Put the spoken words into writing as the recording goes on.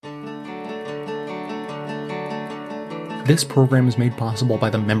This program is made possible by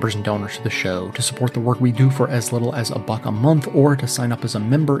the members and donors to the show. To support the work we do for as little as $1 a month, or to sign up as a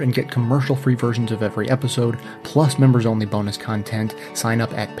member and get commercial-free versions of every episode, plus members-only bonus content, sign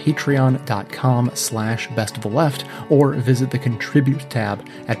up at patreon.com/bestoftheleft, or visit the Contribute tab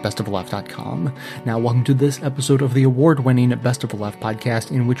at bestoftheleft.com. Now, welcome to this episode of the award-winning Best of the Left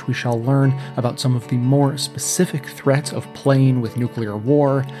podcast, in which we shall learn about some of the more specific threats of playing with nuclear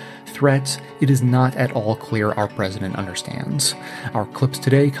war. Threats it is not at all clear our president understands. Our clips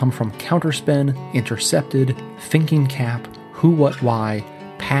today come from Counterspin, Intercepted, Thinking Cap, Who What Why,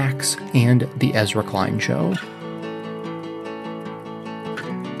 PAX, and The Ezra Klein Show.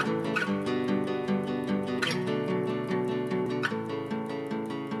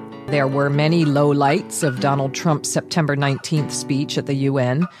 There were many lowlights of Donald Trump's September 19th speech at the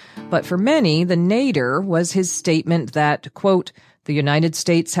UN, but for many, the nadir was his statement that, quote, "The United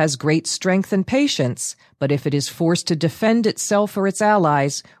States has great strength and patience, but if it is forced to defend itself or its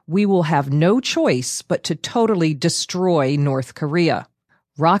allies, we will have no choice but to totally destroy North Korea.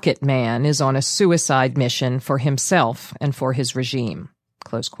 Rocket Man is on a suicide mission for himself and for his regime."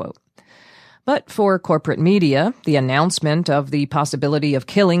 Close quote. But for corporate media, the announcement of the possibility of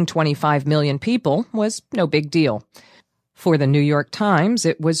killing 25 million people was no big deal. For the New York Times,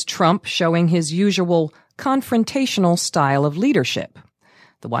 it was Trump showing his usual confrontational style of leadership.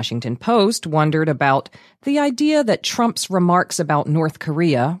 The Washington Post wondered about the idea that Trump's remarks about North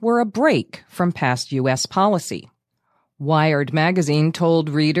Korea were a break from past U.S. policy. Wired magazine told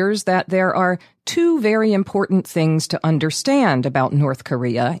readers that there are two very important things to understand about North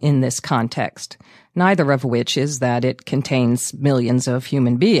Korea in this context, neither of which is that it contains millions of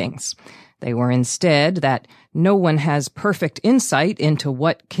human beings. They were instead that no one has perfect insight into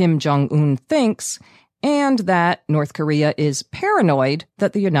what Kim Jong-un thinks, and that North Korea is paranoid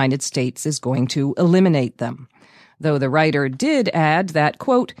that the United States is going to eliminate them. Though the writer did add that,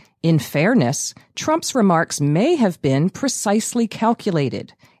 quote, "In fairness, Trump's remarks may have been precisely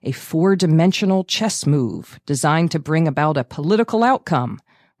calculated, a four-dimensional chess move designed to bring about a political outcome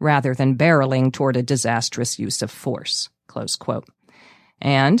rather than barreling toward a disastrous use of force," close quote.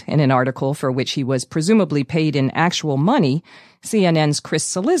 And in an article for which he was presumably paid in actual money, CNN's Chris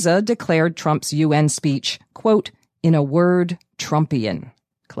Cillizza declared Trump's UN speech, quote, "in a word, Trumpian,"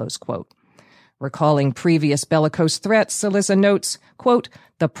 close quote. Recalling previous bellicose threats, Cillizza notes, quote,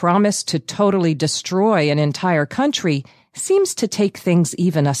 "the promise to totally destroy an entire country seems to take things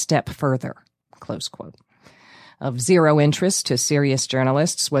even a step further," close quote. Of zero interest to serious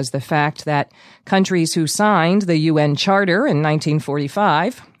journalists was the fact that countries who signed the UN Charter in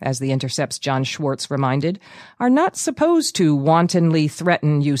 1945, as The Intercept's John Schwartz reminded, are not supposed to wantonly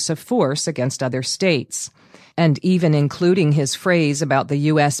threaten use of force against other states. And even including his phrase about the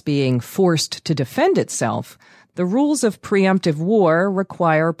U.S. being forced to defend itself, the rules of preemptive war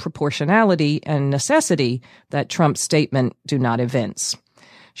require proportionality and necessity that Trump's statement do not evince.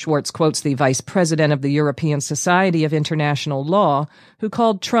 Schwartz quotes the vice president of the European Society of International Law, who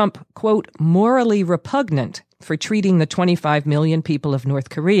called Trump, quote, "morally repugnant for treating the 25 million people of North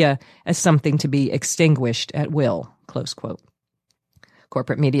Korea as something to be extinguished at will," close quote.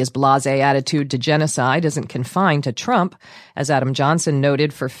 Corporate media's blasé attitude to genocide isn't confined to Trump. As Adam Johnson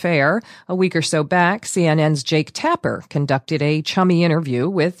noted for FAIR, a week or so back, CNN's Jake Tapper conducted a chummy interview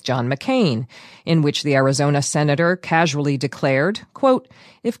with John McCain, in which the Arizona senator casually declared, quote,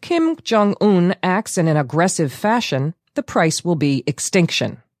 "if Kim Jong-un acts in an aggressive fashion, the price will be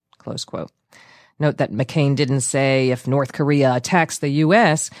extinction," close quote. Note that McCain didn't say if North Korea attacks the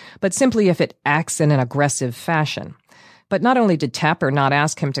U.S., but simply if it acts in an aggressive fashion. But not only did Tapper not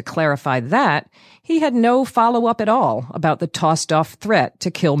ask him to clarify that, he had no follow-up at all about the tossed-off threat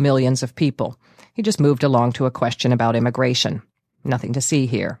to kill millions of people. He just moved along to a question about immigration. Nothing to see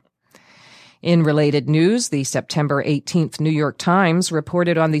here. In related news, the September 18th New York Times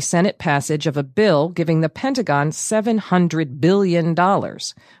reported on the Senate passage of a bill giving the Pentagon $700 billion,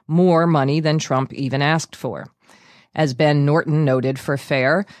 more money than Trump even asked for. As Ben Norton noted for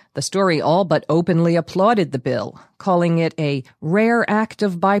FAIR, the story all but openly applauded the bill, calling it a rare act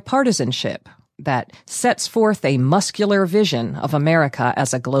of bipartisanship that sets forth a muscular vision of America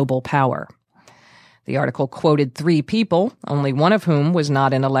as a global power. The article quoted 3 people, only one of whom was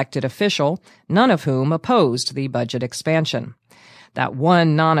not an elected official, none of whom opposed the budget expansion. That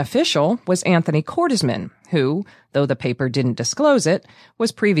one non-official was Anthony Cordesman, who, though the paper didn't disclose it,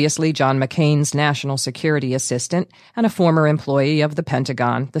 was previously John McCain's national security assistant and a former employee of the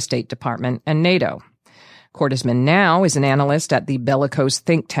Pentagon, the State Department, and NATO. Cordesman now is an analyst at the bellicose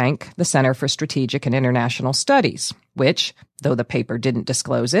think tank, the Center for Strategic and International Studies, which, though the paper didn't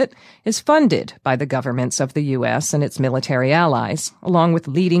disclose it, is funded by the governments of the U.S. and its military allies, along with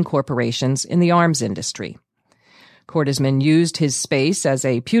leading corporations in the arms industry. Cordesman used his space as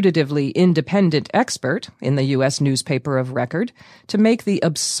a putatively independent expert in the U.S. newspaper of record to make the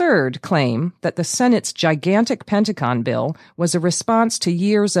absurd claim that the Senate's gigantic Pentagon bill was a response to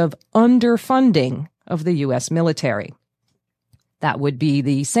years of underfunding of the U.S. military. That would be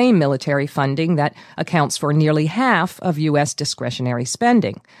the same military funding that accounts for nearly half of U.S. discretionary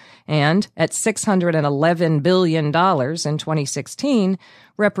spending, and at $611 billion in 2016,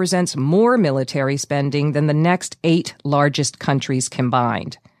 represents more military spending than the next 8 largest countries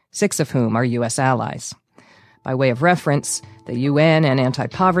combined, 6 of whom are U.S. allies. By way of reference, the UN and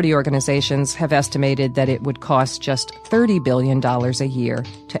anti-poverty organizations have estimated that it would cost just $30 billion a year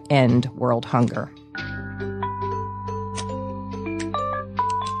to end world hunger.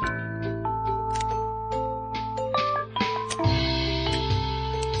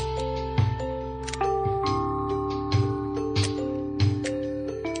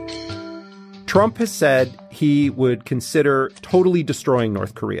 Trump has said he would consider totally destroying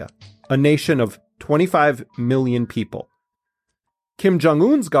North Korea, a nation of 25 million people. Kim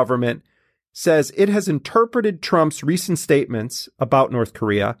Jong-un's government says it has interpreted Trump's recent statements about North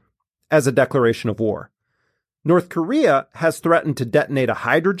Korea as a declaration of war. North Korea has threatened to detonate a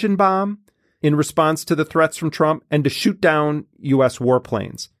hydrogen bomb in response to the threats from Trump and to shoot down U.S.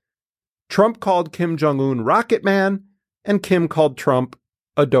 warplanes. Trump called Kim Jong-un Rocket Man, and Kim called Trump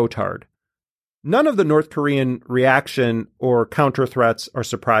a dotard. None of the North Korean reaction or counter threats are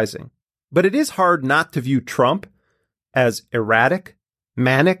surprising, but it is hard not to view Trump as erratic,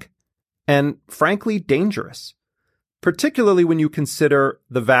 manic, and frankly dangerous, particularly when you consider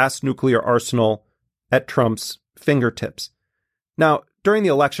the vast nuclear arsenal at Trump's fingertips. Now, during the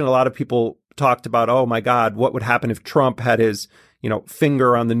election, a lot of people talked about, oh my God, what would happen if Trump had his,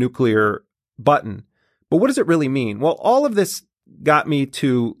 finger on the nuclear button? But what does it really mean? Well, all of this got me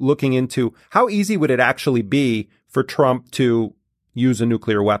to looking into how easy would it actually be for Trump to use a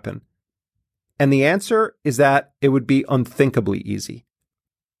nuclear weapon? And the answer is that it would be unthinkably easy,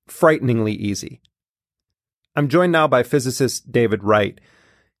 frighteningly easy. I'm joined now by physicist David Wright.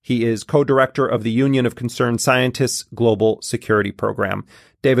 He is co-director of the Union of Concerned Scientists Global Security Program.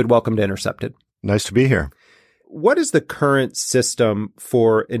 David, welcome to Intercepted. Nice to be here. What is the current system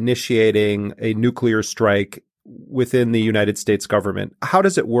for initiating a nuclear strike within the United States government? How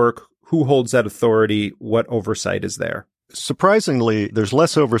does it work? Who holds that authority? What oversight is there? Surprisingly, there's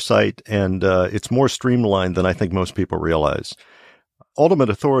less oversight, and it's more streamlined than I think most people realize. Ultimate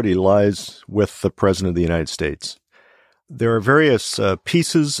authority lies with the President of the United States. There are various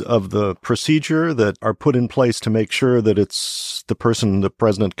pieces of the procedure that are put in place to make sure that it's the person the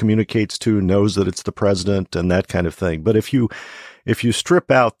President communicates to knows that it's the President and that kind of thing. But if you strip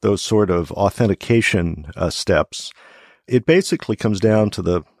out those sort of authentication steps, it basically comes down to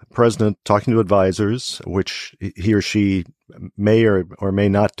the President talking to advisors, which he or she may or may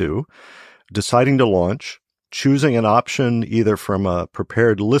not do, deciding to launch, choosing an option either from a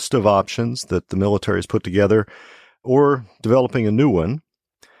prepared list of options that the military has put together or developing a new one,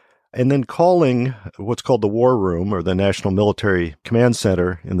 and then calling what's called the War Room or the National Military Command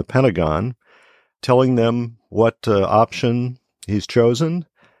Center in the Pentagon, telling them what option he's chosen,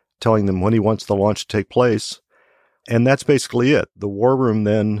 telling them when he wants the launch to take place. And that's basically it. The War Room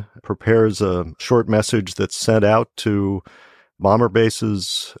then prepares a short message that's sent out to bomber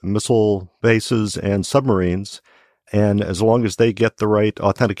bases, missile bases, and submarines. And as long as they get the right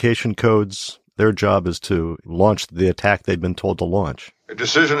authentication codes, their job is to launch the attack they've been told to launch. A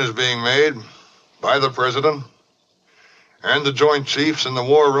decision is being made by the President and the Joint Chiefs in the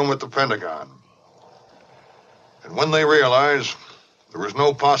War Room at the Pentagon. And when they realize there is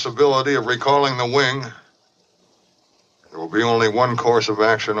no possibility of recalling the wing, there will be only one course of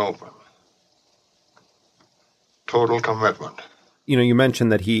action open. Total commitment. You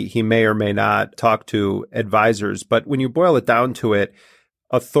mentioned that he may or may not talk to advisors, but when you boil it down to it,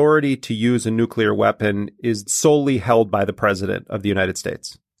 authority to use a nuclear weapon is solely held by the President of the United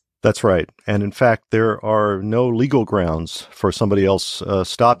States. That's right. And in fact, there are no legal grounds for somebody else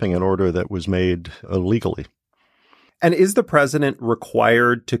stopping an order that was made illegally. And is the President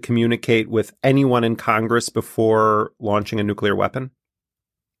required to communicate with anyone in Congress before launching a nuclear weapon?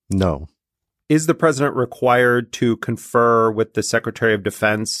 No. Is the President required to confer with the Secretary of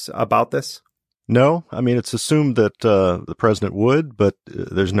Defense about this? No, I mean, it's assumed that the president would, but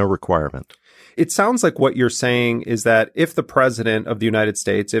there's no requirement. It sounds like what you're saying is that if the president of the United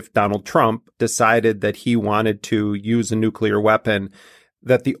States, if Donald Trump decided that he wanted to use a nuclear weapon,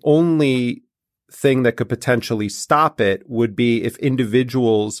 that the only thing that could potentially stop it would be if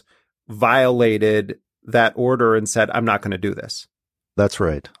individuals violated that order and said, I'm not going to do this. That's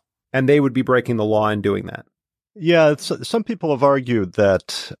right. And they would be breaking the law in doing that. Yeah, some people have argued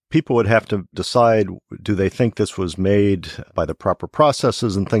that people would have to decide, do they think this was made by the proper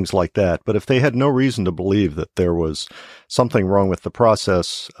processes and things like that. But if they had no reason to believe that there was something wrong with the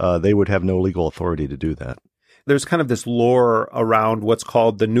process, they would have no legal authority to do that. There's kind of this lore around what's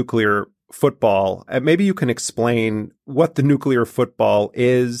called the nuclear football. Maybe you can explain what the nuclear football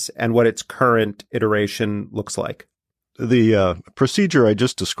is and what its current iteration looks like. The procedure I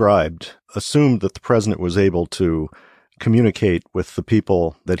just described assumed that the president was able to communicate with the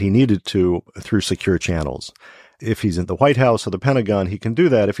people that he needed to through secure channels. If he's in the White House or the Pentagon, he can do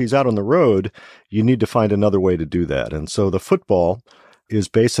that. If he's out on the road, you need to find another way to do that. And so the football is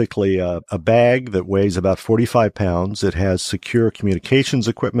basically a bag that weighs about 45 pounds. It has secure communications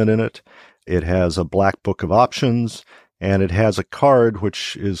equipment in it. It has a black book of options. And it has a card,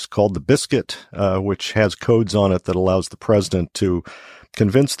 which is called the Biscuit, which has codes on it that allows the president to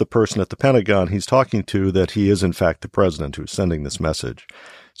convince the person at the Pentagon he's talking to that he is, in fact, the president who's sending this message.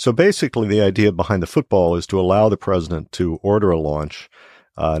 So basically, the idea behind the football is to allow the president to order a launch,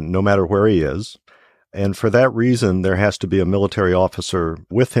 no matter where he is. And for that reason, there has to be a military officer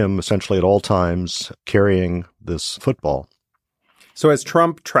with him essentially at all times carrying this football. So as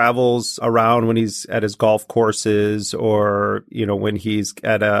Trump travels around when he's at his golf courses or, when he's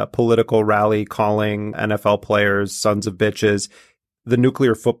at a political rally calling NFL players sons of bitches, the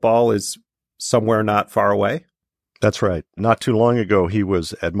nuclear football is somewhere not far away? That's right. Not too long ago, he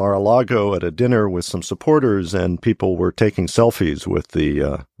was at Mar-a-Lago at a dinner with some supporters, and people were taking selfies with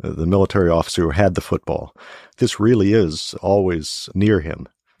the military officer who had the football. This really is always near him.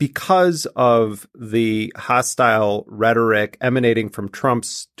 Because of the hostile rhetoric emanating from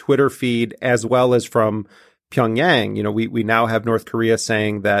Trump's Twitter feed, as well as from Pyongyang, we now have North Korea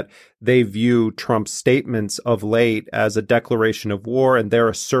saying that they view Trump's statements of late as a declaration of war, and they're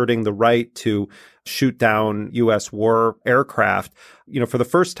asserting the right to shoot down U.S. war aircraft. For the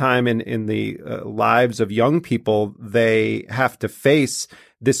first time in the lives of young people, they have to face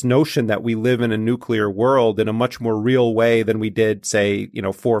this notion that we live in a nuclear world in a much more real way than we did, say,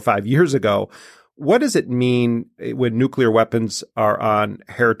 4 or 5 years ago. What does it mean when nuclear weapons are on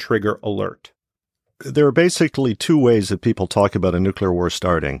hair trigger alert? There are basically two ways that people talk about a nuclear war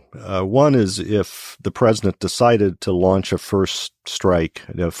starting. One is if the president decided to launch a first strike,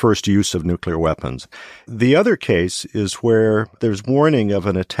 first use of nuclear weapons. The other case is where there's warning of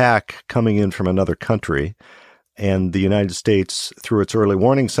an attack coming in from another country, and the United States, through its early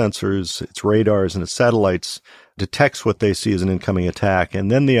warning sensors, its radars, and its satellites, detects what they see as an incoming attack.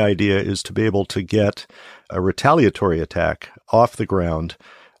 And then the idea is to be able to get a retaliatory attack off the ground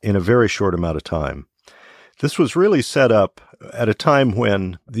in a very short amount of time. This was really set up at a time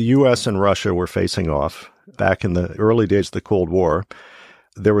when the U.S. and Russia were facing off. Back in the early days of the Cold War,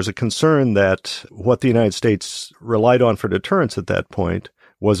 there was a concern that what the United States relied on for deterrence at that point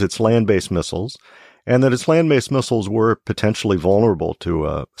was its land-based missiles, and that its land-based missiles were potentially vulnerable to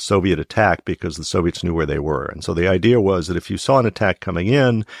a Soviet attack because the Soviets knew where they were. And so the idea was that if you saw an attack coming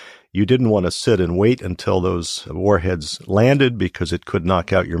in, you didn't want to sit and wait until those warheads landed because it could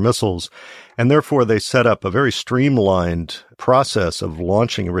knock out your missiles. And therefore, they set up a very streamlined process of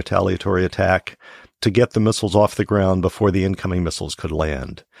launching a retaliatory attack to get the missiles off the ground before the incoming missiles could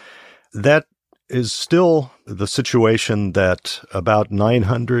land. That is still the situation that about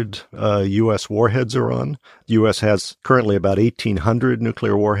 900 U.S. warheads are on. The U.S. has currently about 1,800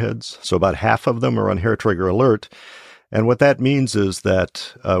 nuclear warheads, so about half of them are on hair trigger alert. And what that means is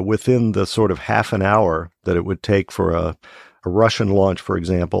that within the sort of half an hour that it would take for a Russian launch, for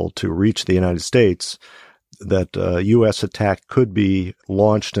example, to reach the United States, that a U.S. attack could be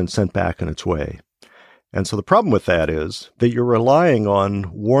launched and sent back on its way. And so the problem with that is that you're relying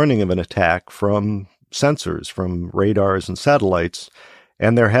on warning of an attack from sensors, from radars and satellites.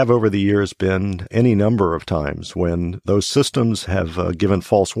 And there have over the years been any number of times when those systems have given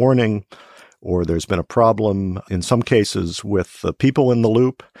false warning, or there's been a problem in some cases with the people in the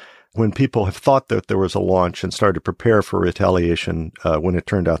loop, when people have thought that there was a launch and started to prepare for retaliation when it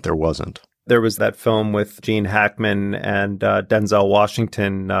turned out there wasn't. There was that film with Gene Hackman and Denzel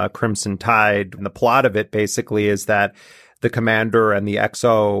Washington, Crimson Tide. And the plot of it basically is that the commander and the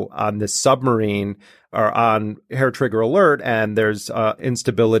XO on this submarine are on hair trigger alert, and there's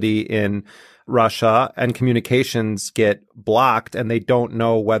instability in Russia and communications get blocked and they don't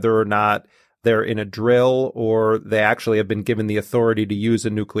know whether or not they're in a drill or they actually have been given the authority to use a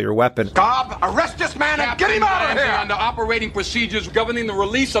nuclear weapon. Cobb, arrest this man and get him out of here! Under operating procedures governing the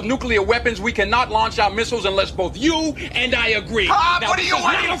release of nuclear weapons, we cannot launch our missiles unless both you and I agree. Cobb, what are you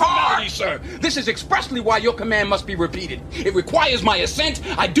waiting for? Sir, this is expressly why your command must be repeated. It requires my assent.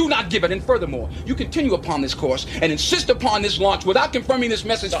 I do not give it. And furthermore, you continue upon this course and insist upon this launch without confirming this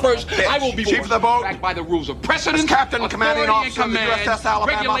message first, I will be Chief of the boat, backed by the rules of precedence, Captain, commanding officer of the USS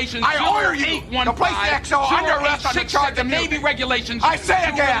Alabama. Regulations I order you to place the XO under arrest on the charge of Navy regulations. I say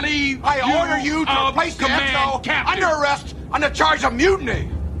again, I order you to place the XO under arrest on the charge of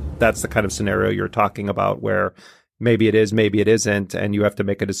mutiny. That's the kind of scenario you're talking about where maybe it is, maybe it isn't, and you have to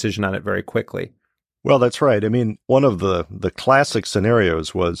make a decision on it very quickly. Well, that's right. I mean, one of the classic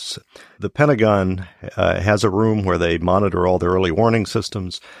scenarios was the Pentagon has a room where they monitor all the early warning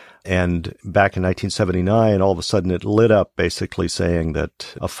systems. And back in 1979, all of a sudden it lit up basically saying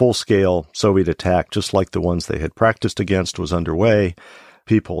that a full-scale Soviet attack, just like the ones they had practiced against, was underway.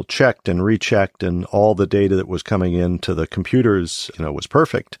 People checked and rechecked, and all the data that was coming into the computers, was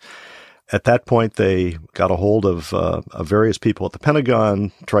perfect. At that point, they got a hold of various people at the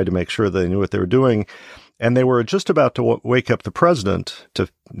Pentagon, tried to make sure they knew what they were doing, and they were just about to wake up the president to,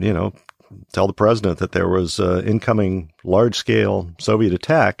 tell the president that there was an incoming large-scale Soviet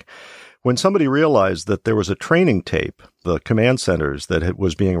attack, when somebody realized that there was a training tape, the command centers that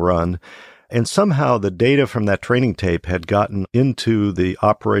was being run, and somehow the data from that training tape had gotten into the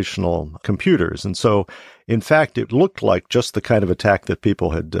operational computers. And so, in fact, it looked like just the kind of attack that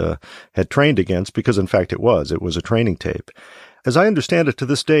people had trained against, because, in fact, it was a training tape. As I understand it, to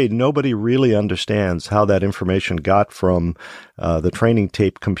this day, nobody really understands how that information got from the training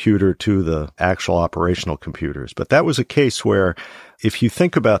tape computer to the actual operational computers. But that was a case where, if you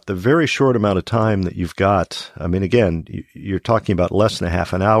think about the very short amount of time that you've got, I mean, again, you're talking about less than a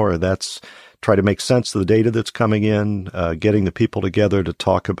half an hour. That's try to make sense of the data that's coming in, getting the people together to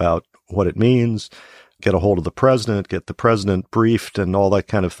talk about what it means, get a hold of the president, get the president briefed and all that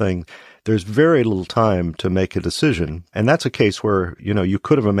kind of thing. There's very little time to make a decision. And that's a case where, you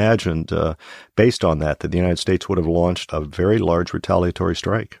could have imagined, based on that the United States would have launched a very large retaliatory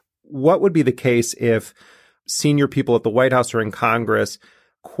strike. What would be the case if senior people at the White House or in Congress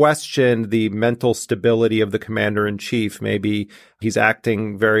questioned the mental stability of the commander-in-chief? Maybe he's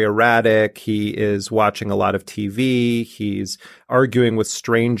acting very erratic. He is watching a lot of TV. He's arguing with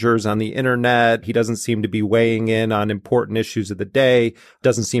strangers on the internet. He doesn't seem to be weighing in on important issues of the day.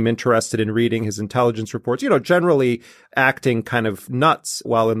 Doesn't seem interested in reading his intelligence reports. Generally acting kind of nuts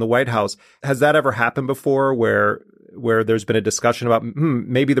while in the White House. Has that ever happened before where there's been a discussion about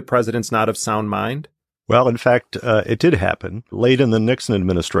maybe the president's not of sound mind? Well, in fact, it did happen. Late in the Nixon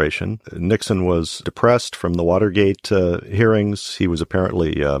administration, Nixon was depressed from the Watergate hearings. He was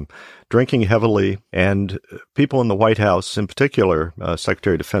apparently drinking heavily, and people in the White House, in particular,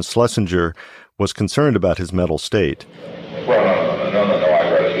 Secretary of Defense Schlesinger, was concerned about his mental state. Well, no,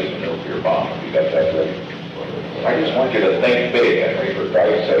 I'd rather use a nuclear bomb if you got that ready. I just want you to think big, Henry, for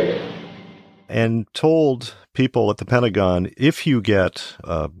Christ's sake. And told people at the Pentagon, if you get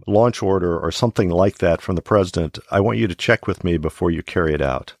a launch order or something like that from the president, I want you to check with me before you carry it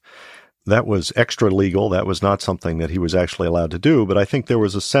out. That was extra legal. That was not something that he was actually allowed to do. But I think there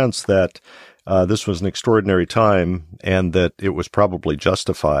was a sense that this was an extraordinary time and that it was probably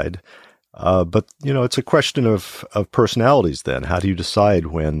justified. But, it's a question of personalities then. How do you decide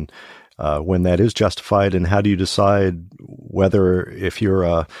when that is justified, and how do you decide whether, if you're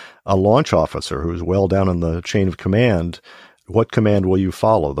a launch officer who's well down in the chain of command, what command will you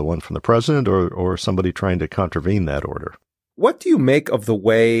follow, the one from the president or somebody trying to contravene that order? What do you make of the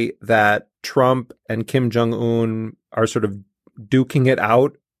way that Trump and Kim Jong-un are sort of duking it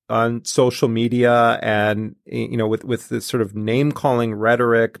out on social media and, with this sort of name-calling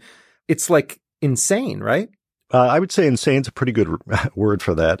rhetoric? It's like insane, right? I would say insane is a pretty good word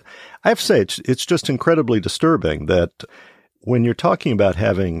for that. I have to say it's just incredibly disturbing that when you're talking about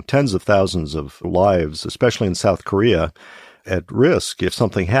having tens of thousands of lives, especially in South Korea, at risk if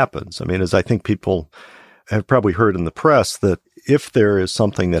something happens. I mean, as I think people have probably heard in the press, that if there is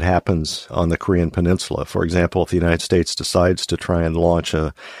something that happens on the Korean Peninsula, for example, if the United States decides to try and launch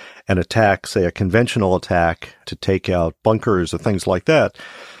an attack, say a conventional attack to take out bunkers or things like that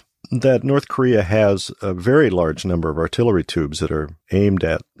North Korea has a very large number of artillery tubes that are aimed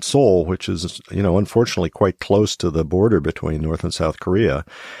at Seoul, which is, unfortunately quite close to the border between North and South Korea.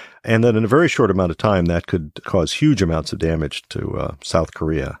 And that in a very short amount of time, that could cause huge amounts of damage to South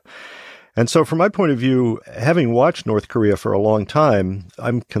Korea. And so from my point of view, having watched North Korea for a long time,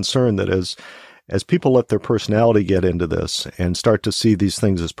 I'm concerned that as as people let their personality get into this and start to see these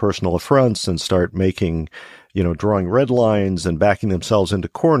things as personal affronts and start making, drawing red lines and backing themselves into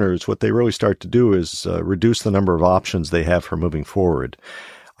corners, what they really start to do is reduce the number of options they have for moving forward.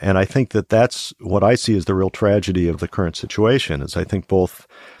 And I think that that's what I see as the real tragedy of the current situation, is I think both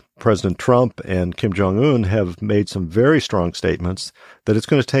President Trump and Kim Jong-un have made some very strong statements that it's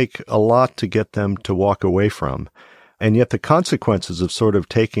going to take a lot to get them to walk away from. And yet the consequences of sort of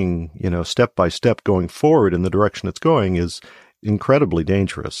taking, step by step going forward in the direction it's going is incredibly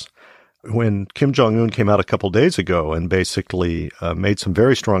dangerous. When Kim Jong-un came out a couple days ago and basically made some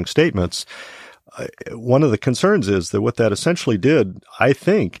very strong statements, one of the concerns is that what that essentially did, I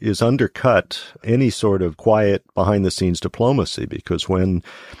think, is undercut any sort of quiet behind-the-scenes diplomacy, because when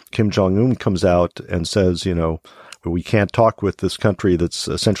Kim Jong-un comes out and says, we can't talk with this country that's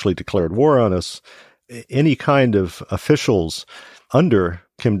essentially declared war on us, any kind of officials under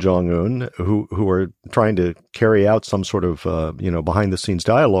Kim Jong-un who are trying to carry out some sort of, behind-the-scenes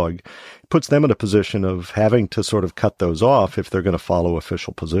dialogue, puts them in a position of having to sort of cut those off if they're going to follow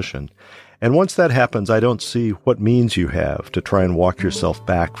official position. And once that happens, I don't see what means you have to try and walk yourself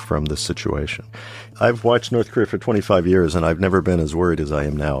back from this situation. I've watched North Korea for 25 years, and I've never been as worried as I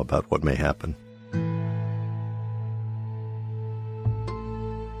am now about what may happen.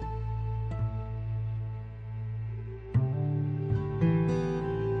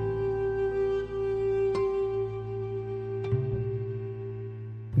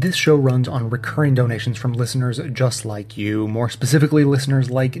 This show runs on recurring donations from listeners just like you, more specifically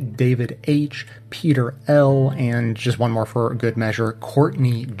listeners like David H., Peter L., and just one more for good measure,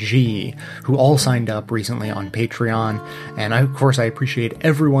 Courtney G., who all signed up recently on Patreon. And of course, I appreciate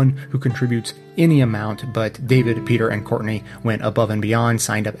everyone who contributes any amount, but David, Peter, and Courtney went above and beyond,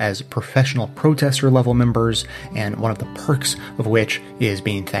 signed up as professional protester level members, and one of the perks of which is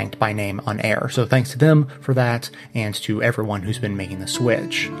being thanked by name on air. So thanks to them for that, and to everyone who's been making the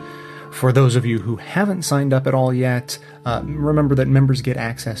switch. For those of you who haven't signed up at all yet, remember that members get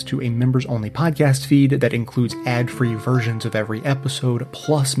access to a members-only podcast feed that includes ad-free versions of every episode,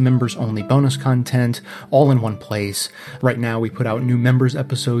 plus members-only bonus content, all in one place. Right now, we put out new members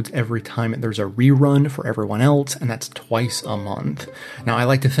episodes every time there's a rerun for everyone else, and that's twice a month. Now, I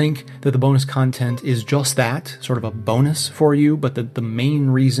like to think that the bonus content is just that, sort of a bonus for you, but that the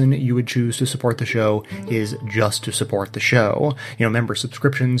main reason you would choose to support the show is just to support the show. Member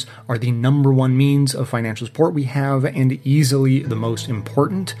subscriptions are the number one means of financial support we have, and easily the most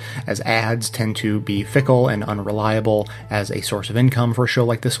important, as ads tend to be fickle and unreliable as a source of income for a show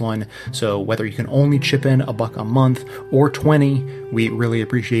like this one. So whether you can only chip in $1 a month or 20, we really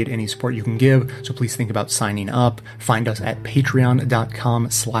appreciate any support you can give. So please think about signing up. Find us at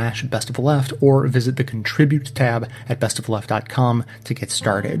patreon.com/bestoftheleft or visit the contribute tab at bestoftheleft.com to get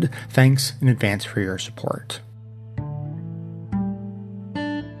started. Thanks in advance for your support.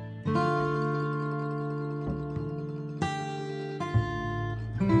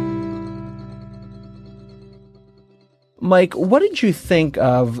 Mike, what did you think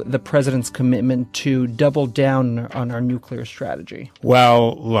of the president's commitment to double down on our nuclear strategy?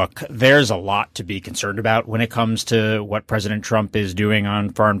 Well, look, there's a lot to be concerned about when it comes to what President Trump is doing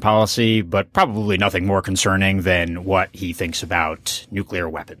on foreign policy, but probably nothing more concerning than what he thinks about nuclear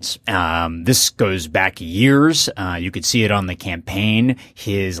weapons. This goes back years. You could see it on the campaign.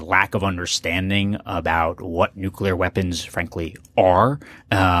 His lack of understanding about what nuclear weapons, frankly, are,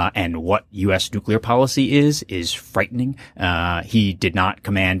 and what U.S. nuclear policy is frightening. He did not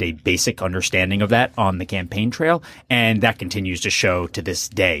command a basic understanding of that on the campaign trail, and that continues to show to this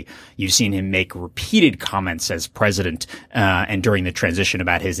day. You've seen him make repeated comments as president and during the transition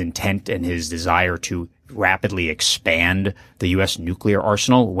about his intent and his desire to rapidly expand the U.S. nuclear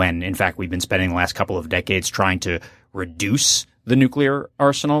arsenal, when, in fact, we've been spending the last couple of decades trying to reduce the nuclear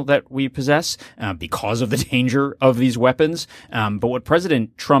arsenal that we possess because of the danger of these weapons. But what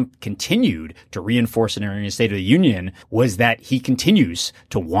President Trump continued to reinforce during his State of the Union was that he continues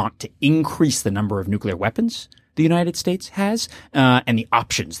to want to increase the number of nuclear weapons the United States has and the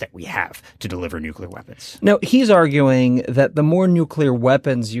options that we have to deliver nuclear weapons. Now, he's arguing that the more nuclear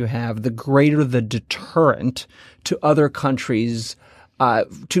weapons you have, the greater the deterrent to other countries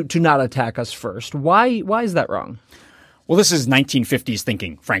to not attack us first. Why is that wrong? Well, this is 1950s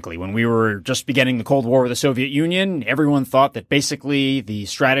thinking, frankly. When we were just beginning the Cold War with the Soviet Union, everyone thought that basically the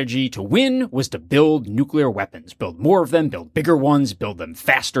strategy to win was to build nuclear weapons, build more of them, build bigger ones, build them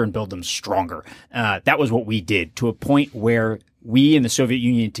faster, and build them stronger. That was what we did, to a point where we and the Soviet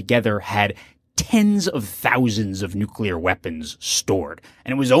Union together had tens of thousands of nuclear weapons stored.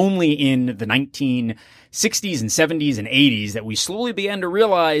 And it was only in the 1960s and 70s and 80s that we slowly began to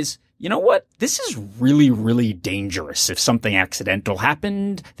realize you know what? This is really, really dangerous. If something accidental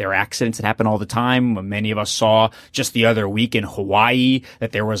happened, there are accidents that happen all the time. Many of us saw just the other week in Hawaii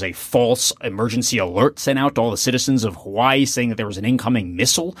that there was a false emergency alert sent out to all the citizens of Hawaii saying that there was an incoming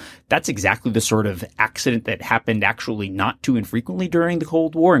missile. That's exactly the sort of accident that happened actually not too infrequently during the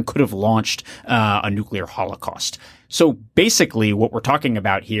Cold War and could have launched a nuclear holocaust. So basically what we're talking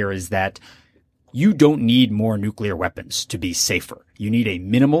about here is that you don't need more nuclear weapons to be safer. You need a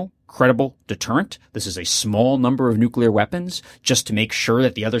minimal, credible deterrent. This is a small number of nuclear weapons just to make sure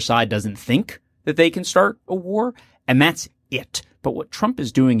that the other side doesn't think that they can start a war. And that's it. But what Trump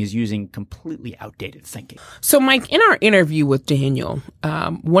is doing is using completely outdated thinking. So, Mike, in our interview with Daniel,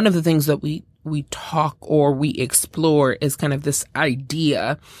 one of the things that we talk or we explore is kind of this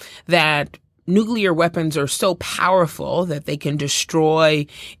idea that nuclear weapons are so powerful that they can destroy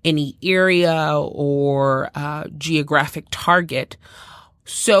any area or geographic target.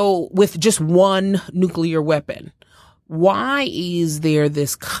 So with just one nuclear weapon, why is there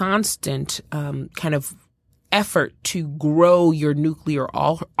this constant kind of effort to grow your nuclear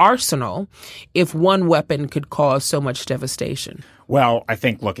arsenal if one weapon could cause so much devastation? Well, I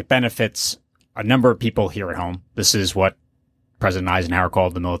think, look, it benefits a number of people here at home. This is what President Eisenhower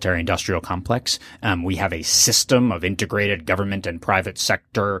called the military-industrial complex. We have a system of integrated government and private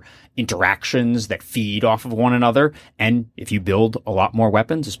sector interactions that feed off of one another. And if you build a lot more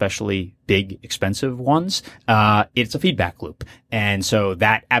weapons, especially big, expensive ones, it's a feedback loop. And so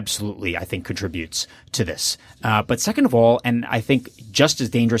that absolutely, I think, contributes to this. But second of all, and I think just as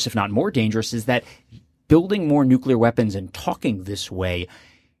dangerous, if not more dangerous, is that building more nuclear weapons and talking this way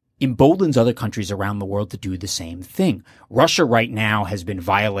emboldens other countries around the world to do the same thing. Russia right now has been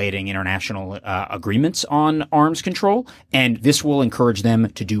violating international agreements on arms control, and this will encourage them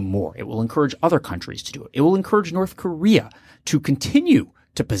to do more. It will encourage other countries to do it. It will encourage North Korea to continue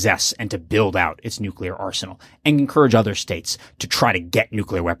to possess and to build out its nuclear arsenal, and encourage other states to try to get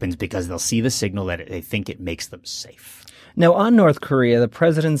nuclear weapons because they'll see the signal that they think it makes them safe. Now, on North Korea, the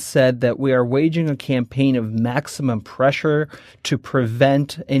president said that we are waging a campaign of maximum pressure to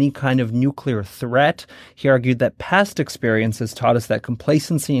prevent any kind of nuclear threat. He argued that past experience has taught us that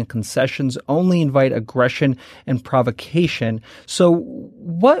complacency and concessions only invite aggression and provocation. So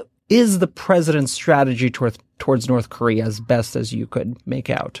what is the president's strategy towards North Korea as best as you could make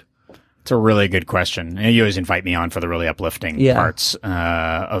out? It's a really good question. You always invite me on for the really uplifting parts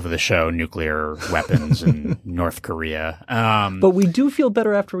of the show, nuclear weapons and North Korea. But we do feel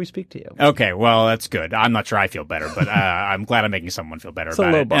better after we speak to you. Okay, well, that's good. I'm not sure I feel better, but I'm glad I'm making someone feel better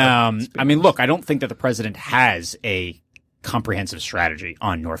about it. I mean, look, I don't think that the president has a comprehensive strategy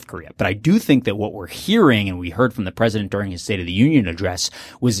on North Korea. But I do think that what we're hearing and we heard from the president during his State of the Union address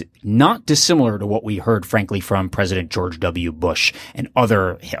was not dissimilar to what we heard, frankly, from President George W. Bush and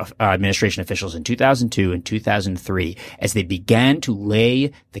other administration officials in 2002 and 2003 as they began to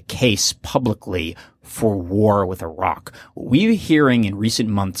lay the case publicly for war with Iraq. What we're hearing in recent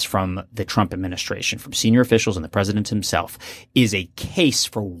months from the Trump administration, from senior officials and the president himself, is a case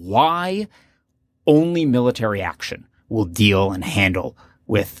for why only military action will deal and handle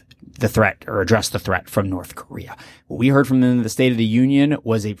with the threat or address the threat from North Korea. What we heard from them in the State of the Union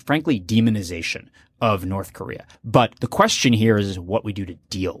was a, frankly, demonization of North Korea. But the question here is what we do to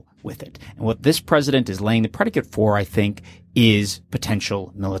deal with it. And what this president is laying the predicate for, I think, is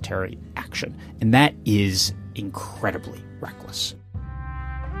potential military action. And that is incredibly reckless.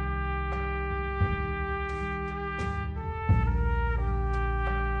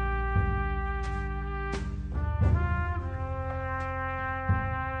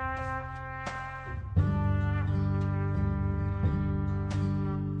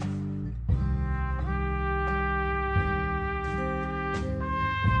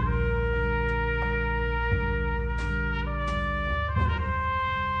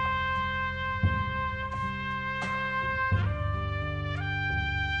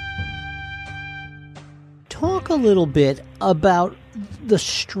 Talk a little bit about the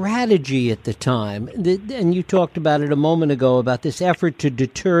strategy at the time, and you talked about it a moment ago, about this effort to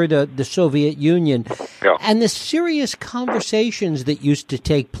deter the Soviet Union, and the serious conversations that used to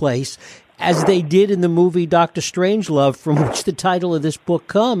take place, as they did in the movie Dr. Strangelove, from which the title of this book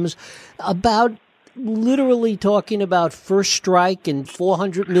comes, about literally talking about first strike and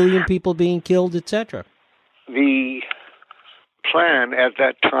 400 million people being killed, etc. The plan at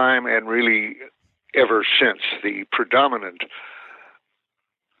that time, and really ever since, the predominant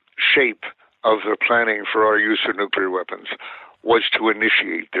shape of the planning for our use of nuclear weapons was to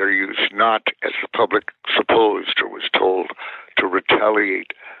initiate their use, not, as the public supposed or was told, to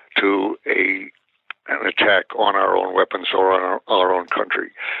retaliate to an attack on our own weapons or on our own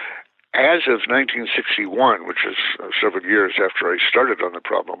country. As of 1961, which is several years after I started on the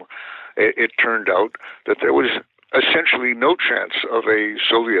problem, it turned out that there was essentially no chance of a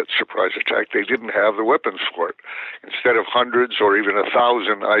Soviet surprise attack. They didn't have the weapons for it. Instead of hundreds or even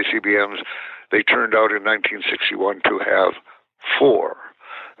 1,000 ICBMs, they turned out in 1961 to have 4.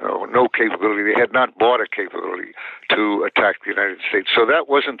 No capability. They had not bought a capability to attack the United States. So that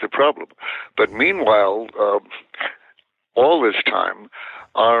wasn't the problem. But meanwhile, all this time,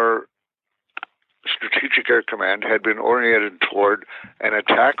 our Strategic Air Command had been oriented toward an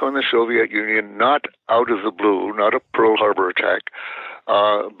attack on the Soviet Union, not out of the blue, not a Pearl Harbor attack,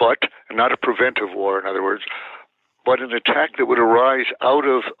 but not a preventive war, in other words, but an attack that would arise out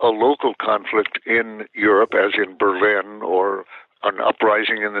of a local conflict in Europe, as in Berlin, or an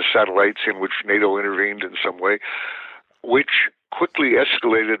uprising in the satellites in which NATO intervened in some way, which quickly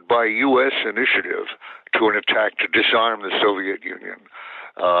escalated by U.S. initiative to an attack to disarm the Soviet Union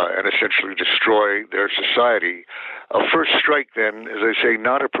and essentially destroy their society. A first strike, then, as I say,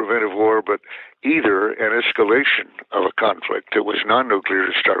 not a preventive war, but either an escalation of a conflict that was non-nuclear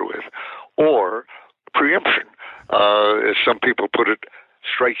to start with, or preemption, as some people put it,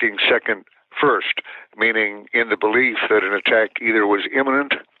 striking second first, meaning in the belief that an attack either was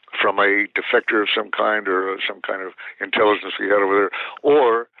imminent from a defector of some kind or some kind of intelligence we had over there,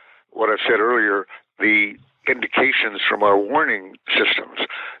 or what I've said earlier, the indications from our warning systems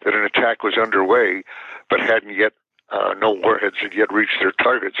that an attack was underway but hadn't yet, no warheads had yet reached their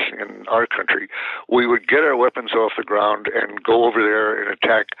targets in our country. We would get our weapons off the ground and go over there and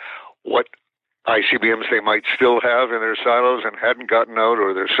attack what ICBMs they might still have in their silos and hadn't gotten out,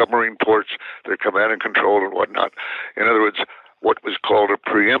 or their submarine ports, their command and control and whatnot. In other words, what was called a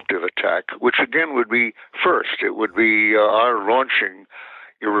preemptive attack, which again would be first. It would be our launching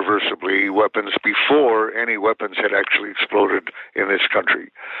irreversibly weapons before any weapons had actually exploded in this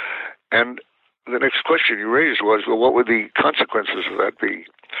country. And the next question you raised was, well, what would the consequences of that be?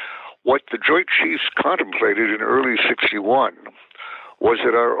 What the Joint Chiefs contemplated in early 61 was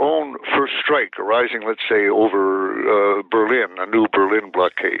that our own first strike arising, let's say, over Berlin, a new Berlin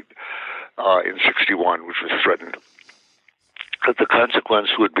blockade in 61, which was threatened, that the consequence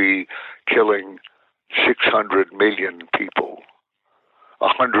would be killing 600 million people.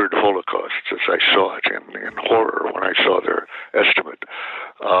 100 holocausts, as I saw it in horror when I saw their estimate.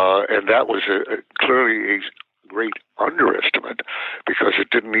 And that was clearly a great underestimate, because it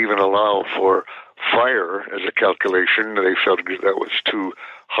didn't even allow for fire as a calculation. They felt that was too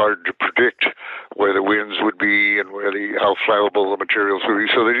hard to predict where the winds would be and how flammable the materials would be.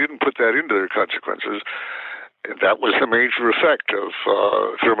 So they didn't put that into their consequences. And that was the major effect of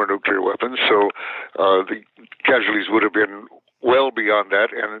thermonuclear weapons. So the casualties would have been well beyond that,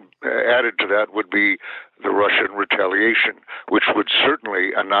 and added to that would be the Russian retaliation, which would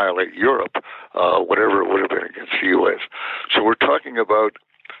certainly annihilate Europe, whatever it would have been against the U.S. So we're talking about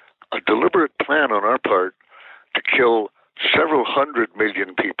a deliberate plan on our part to kill several 100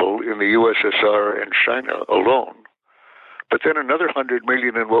 million people in the USSR and China alone, but then another 100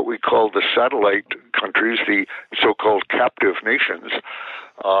 million in what we call the satellite countries, the so-called captive nations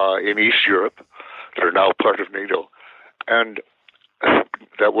in East Europe that are now part of NATO. And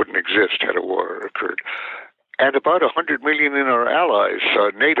that wouldn't exist had a war occurred. And about 100 million in our allies,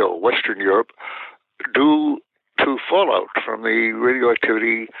 NATO, Western Europe, due to fallout from the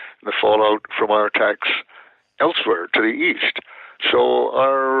radioactivity and the fallout from our attacks elsewhere to the east. So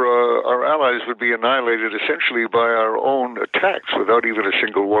our allies would be annihilated essentially by our own attacks without even a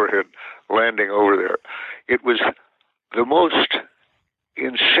single warhead landing over there. It was the most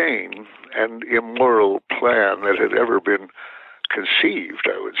insane and immoral plan that had ever been conceived,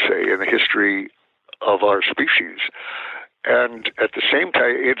 I would say, in the history of our species. And at the same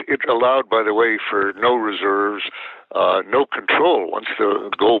time, it allowed, by the way, for no reserves, no control once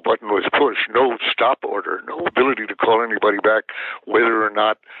the go button was pushed, no stop order, no ability to call anybody back, whether or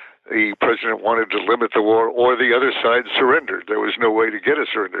not the president wanted to limit the war or the other side surrendered. There was no way to get a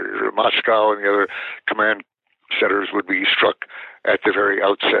surrender. Moscow and the other command centers would be struck at the very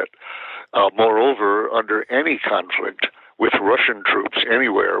outset. Moreover, under any conflict with Russian troops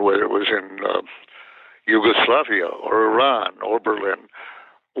anywhere, whether it was in Yugoslavia or Iran or Berlin,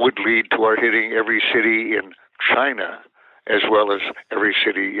 would lead to our hitting every city in China as well as every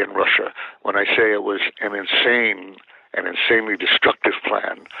city in Russia. When I say it was an insanely destructive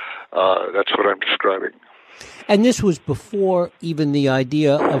plan, that's what I'm describing. And this was before even the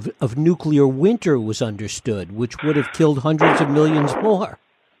idea of nuclear winter was understood, which would have killed hundreds of millions more.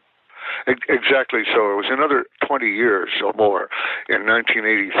 Exactly so. It was another 20 years or more in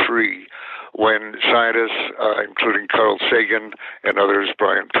 1983 when scientists, including Carl Sagan and others,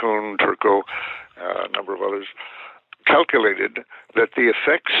 Brian Kuhn, Turco, a number of others, calculated that the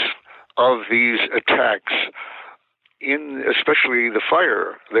effects of these attacks, in especially the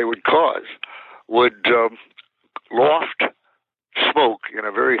fire they would cause, would loft smoke in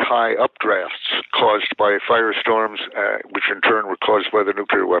a very high updrafts caused by firestorms, which in turn were caused by the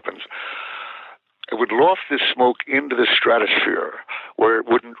nuclear weapons. It would loft this smoke into the stratosphere where it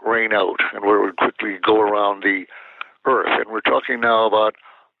wouldn't rain out and where it would quickly go around the Earth. And we're talking now about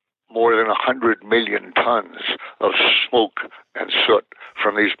more than 100 million tons of smoke and soot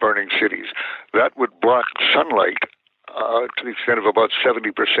from these burning cities. That would block sunlight to the extent of about 70%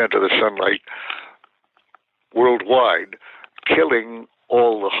 of the sunlight worldwide, killing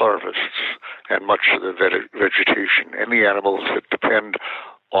all the harvests and much of the vegetation and the animals that depend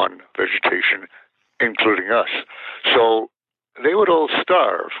on vegetation, including us. So they would all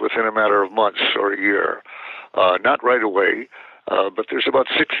starve within a matter of months or a year. Not right away, but there's about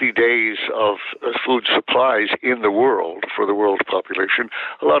 60 days of food supplies in the world for the world population,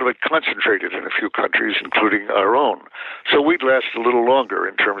 a lot of it concentrated in a few countries, including our own. So we'd last a little longer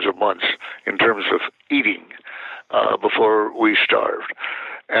in terms of months, in terms of eating, before we starved.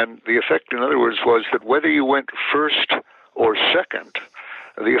 And the effect, in other words, was that whether you went first or second,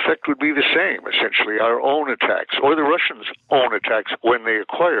 the effect would be the same, essentially. Our own attacks, or the Russians' own attacks when they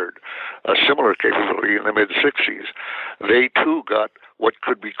acquired a similar capability in the mid-60s, they too got what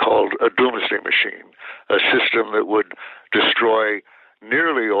could be called a doomsday machine, a system that would destroy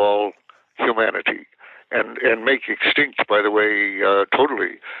nearly all humanity and make extinct, by the way,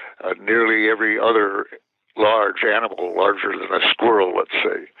 totally, nearly every other large animal, larger than a squirrel, let's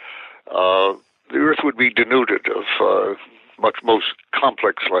say. The Earth would be denuded of most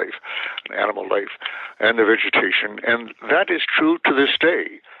complex life, animal life, and the vegetation. And that is true to this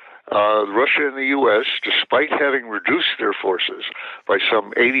day. Russia and the U.S., despite having reduced their forces by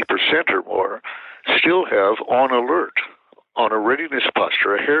some 80% or more, still have on alert, on a readiness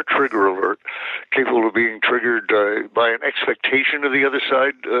posture, a hair trigger alert, capable of being triggered by an expectation of the other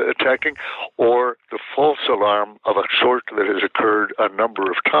side attacking, or the false alarm of a sort that has occurred a number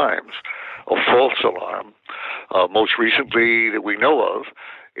of times. A false alarm, most recently that we know of,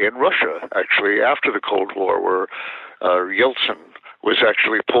 in Russia, actually, after the Cold War, where Yeltsin was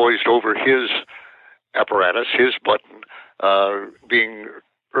actually poised over his apparatus, his button, being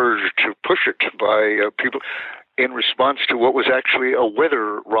urged to push it by people in response to what was actually a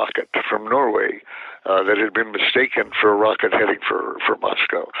weather rocket from Norway that had been mistaken for a rocket heading for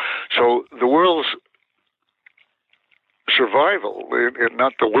Moscow. So the world's survival,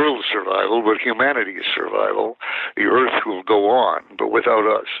 not the world's survival, but humanity's survival, the Earth will go on, but without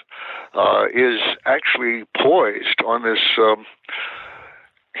us, is actually poised on this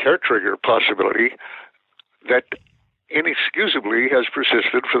hair trigger possibility that inexcusably has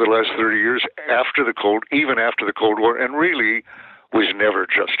persisted for the last 30 years even after the Cold War, and really was never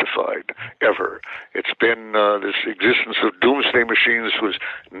justified, ever. It's been, this existence of doomsday machines was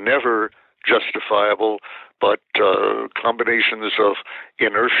never justifiable, but combinations of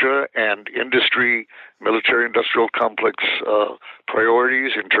inertia and industry, military-industrial complex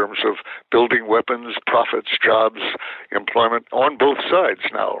priorities in terms of building weapons, profits, jobs, employment on both sides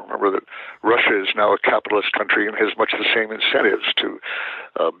now. Remember that Russia is now a capitalist country and has much the same incentives to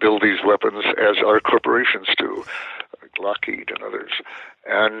build these weapons as our corporations do, like Lockheed and others.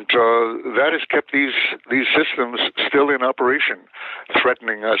 And that has kept these systems still in operation,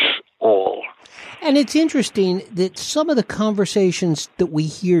 threatening us all. And it's interesting that some of the conversations that we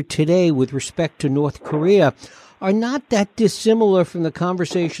hear today with respect to North Korea are not that dissimilar from the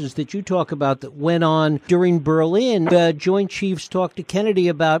conversations that you talk about that went on during Berlin. The Joint Chiefs talked to Kennedy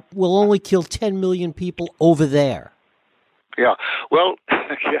about, we'll only kill 10 million people over there. Yeah, well,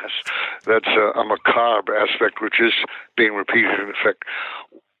 yes, that's a macabre aspect which is being repeated. In effect,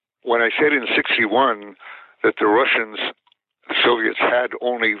 when I said in 1961 that the Russians, the Soviets, had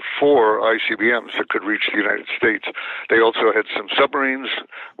only 4 ICBMs that could reach the United States, they also had some submarines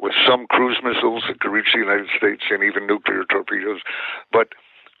with some cruise missiles that could reach the United States and even nuclear torpedoes. But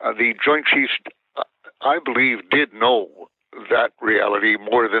the Joint Chiefs, I believe, did know that reality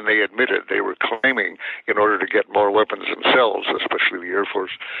more than they admitted. They were claiming, in order to get more weapons themselves, especially the Air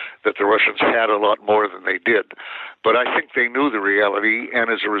Force, that the Russians had a lot more than they did. But I think they knew the reality,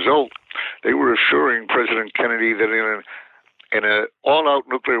 and as a result, they were assuring President Kennedy that in an all-out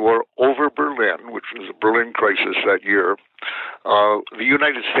nuclear war over Berlin, which was a Berlin crisis that year, the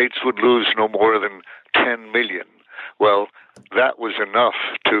United States would lose no more than 10 million. Well, that was enough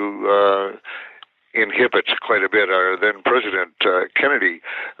to inhibits quite a bit our then President Kennedy,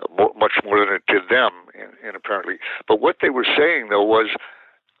 much more than it did them, and apparently. But what they were saying, though, was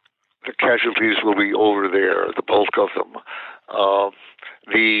the casualties will be over there, the bulk of them.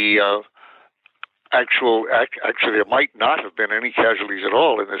 Actually, there might not have been any casualties at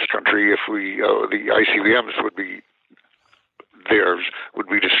all in this country if the ICBMs theirs would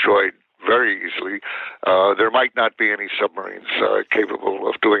be destroyed very easily. There might not be any submarines capable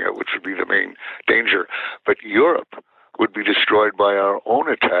of doing it, which would be the main danger. But Europe would be destroyed by our own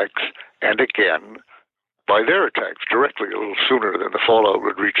attacks, and again, by their attacks directly a little sooner than the fallout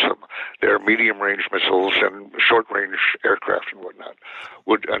would reach them. Their medium-range missiles and short-range aircraft and whatnot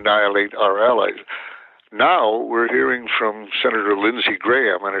would annihilate our allies. Now we're hearing from Senator Lindsey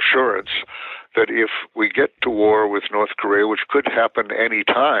Graham an assurance that if we get to war with North Korea, which could happen any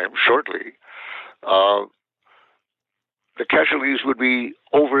time shortly, the casualties would be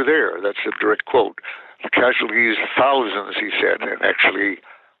over there. That's a direct quote. The casualties, thousands, he said, and actually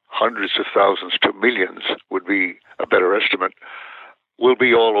hundreds of thousands to millions would be a better estimate, will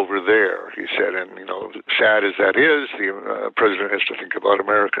be all over there, he said. And, sad as that is, the president has to think about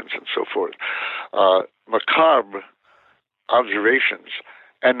Americans and so forth. Macabre observations,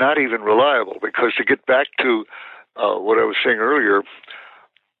 and not even reliable, because to get back to what I was saying earlier,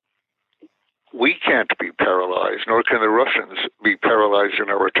 we can't be paralyzed, nor can the Russians be paralyzed in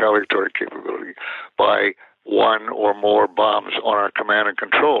our retaliatory capability by one or more bombs on our command and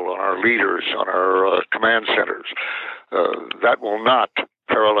control, on our leaders, on our command centers. That will not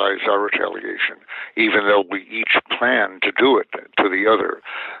paralyze our retaliation, even though we each plan to do it to the other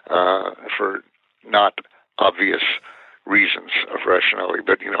for not obvious reasons of rationality.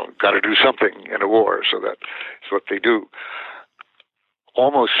 But, got to do something in a war, so that's what they do.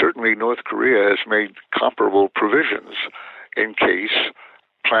 Almost certainly North Korea has made comparable provisions in case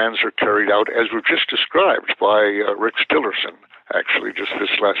plans are carried out, as were just described by Rex Tillerson, actually, just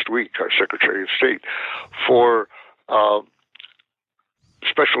this last week, our Secretary of State, for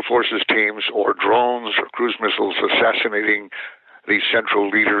special forces teams or drones or cruise missiles assassinating the central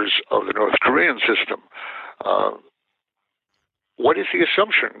leaders of the North Korean system. What is the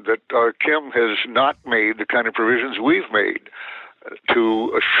assumption that Kim has not made the kind of provisions we've made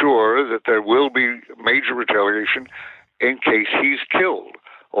to assure that there will be major retaliation in case he's killed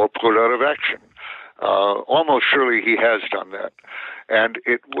or put out of action? Almost surely he has done that. And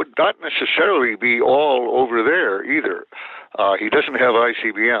it would not necessarily be all over there either. He doesn't have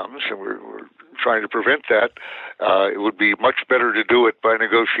ICBMs, and we're trying to prevent that. It would be much better to do it by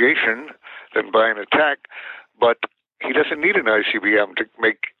negotiation than by an attack, but he doesn't need an ICBM to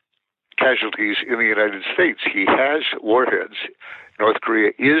make casualties in the United States. He has warheads. North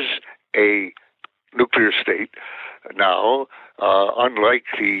Korea is a nuclear state now, unlike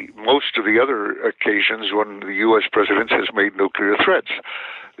most of the other occasions when the U.S. president has made nuclear threats.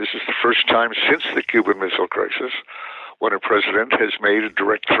 This is the first time since the Cuban Missile Crisis when a president has made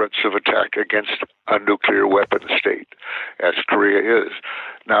direct threats of attack against a nuclear weapon state, as Korea is.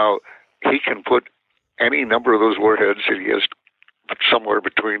 Now, he can put any number of those warheads, and he has somewhere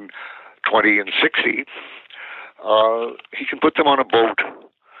between 20 and 60, he can put them on a boat,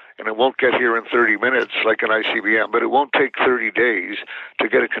 and it won't get here in 30 minutes like an ICBM, but it won't take 30 days to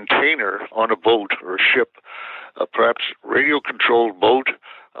get a container on a boat or a ship, perhaps radio-controlled boat,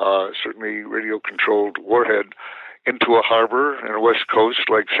 certainly radio-controlled warhead, into a harbor in the West Coast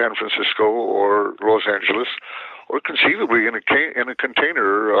like San Francisco or Los Angeles, or conceivably in a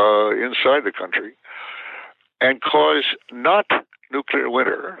container inside the country, and cause not nuclear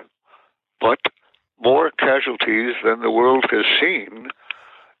winter, but more casualties than the world has seen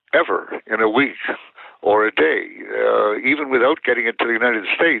ever in a week or a day. Even without getting it to the United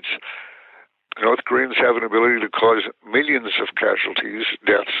States, North Koreans have an ability to cause millions of casualties,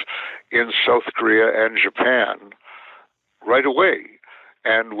 deaths, in South Korea and Japan right away.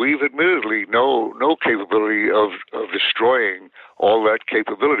 And we've admittedly no capability of destroying all that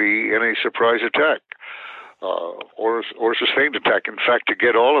capability in a surprise attack. Or sustained attack. In fact, to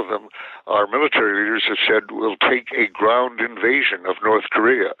get all of them, our military leaders have said we'll take a ground invasion of North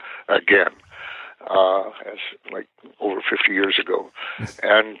Korea again, as like over 50 years ago,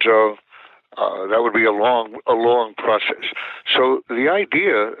 and that would be a long process. So the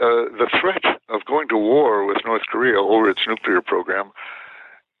idea, the threat of going to war with North Korea over its nuclear program,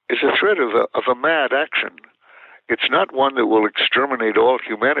 is a threat of a mad action. It's not one that will exterminate all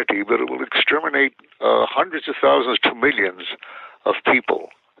humanity, but it will exterminate hundreds of thousands to millions of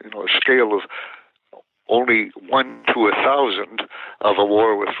people. A scale of only 1 to 1,000 of a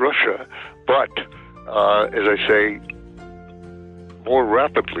war with Russia, but, as I say, more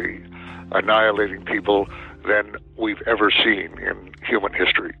rapidly annihilating people than we've ever seen in human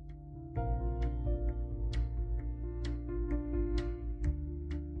history.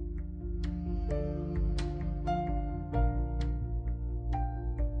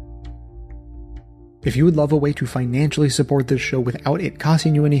 If you would love a way to financially support this show without it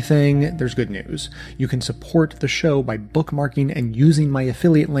costing you anything, there's good news. You can support the show by bookmarking and using my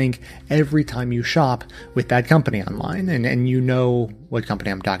affiliate link every time you shop with that company online. And you know what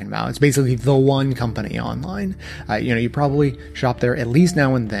company I'm talking about. It's basically the one company online. You probably shop there at least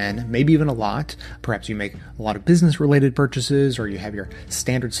now and then, maybe even a lot. Perhaps you make a lot of business-related purchases, or you have your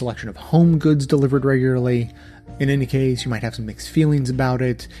standard selection of home goods delivered regularly. In any case, you might have some mixed feelings about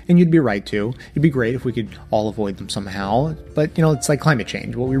it, and you'd be right to. It'd be great if we could all avoid them somehow, but, it's like climate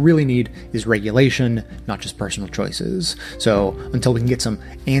change. What we really need is regulation, not just personal choices. So, until we can get some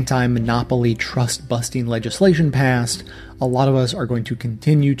anti-monopoly, trust-busting legislation passed, a lot of us are going to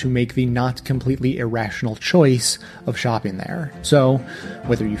continue to make the not completely irrational choice of shopping there. So,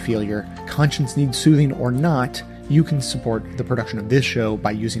 whether you feel your conscience needs soothing or not, you can support the production of this show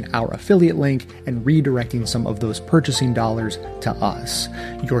by using our affiliate link and redirecting some of those purchasing dollars to us.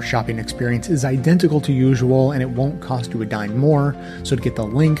 Your shopping experience is identical to usual, and it won't cost you a dime more. So to get the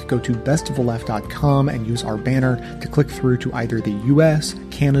link, go to bestoftheleft.com and use our banner to click through to either the US,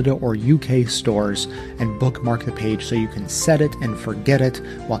 Canada, or UK stores and bookmark the page so you can set it and forget it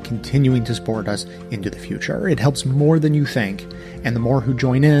while continuing to support us into the future. It helps more than you think, and the more who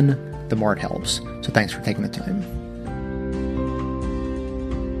join in, the more it helps. So thanks for taking the time.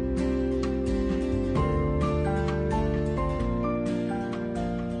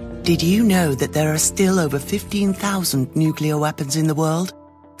 Did you know that there are still over 15,000 nuclear weapons in the world?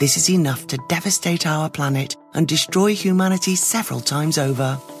 This is enough to devastate our planet and destroy humanity several times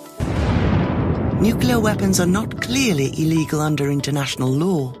over. Nuclear weapons are not clearly illegal under international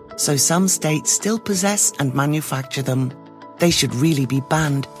law, so some states still possess and manufacture them. They should really be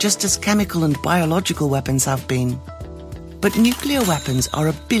banned, just as chemical and biological weapons have been. But nuclear weapons are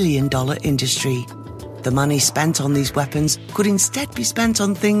a billion-dollar industry. The money spent on these weapons could instead be spent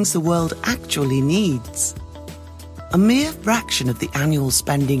on things the world actually needs. A mere fraction of the annual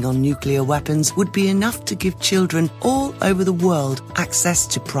spending on nuclear weapons would be enough to give children all over the world access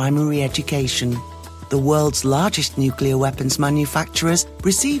to primary education. The world's largest nuclear weapons manufacturers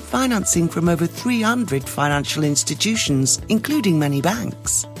receive financing from over 300 financial institutions, including many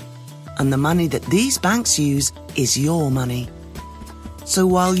banks. And the money that these banks use is your money. So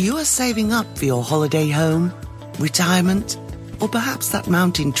while you are saving up for your holiday home, retirement, or perhaps that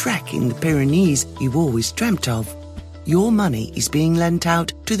mountain trek in the Pyrenees you've always dreamt of, your money is being lent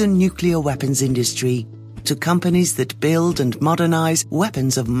out to the nuclear weapons industry, to companies that build and modernize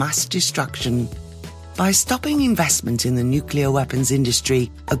weapons of mass destruction. By stopping investment in the nuclear weapons industry,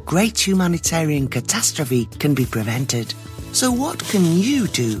 a great humanitarian catastrophe can be prevented. So what can you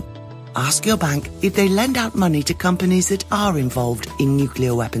do? Ask your bank if they lend out money to companies that are involved in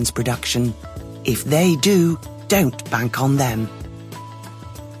nuclear weapons production. If they do, don't bank on them.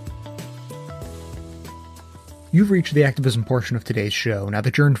 You've reached the activism portion of today's show. Now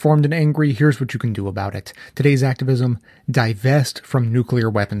that you're informed and angry, here's what you can do about it. Today's activism: divest from nuclear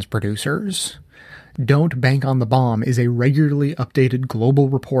weapons producers. Don't Bank on the Bomb is a regularly updated global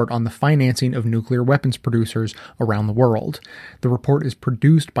report on the financing of nuclear weapons producers around the world. The report is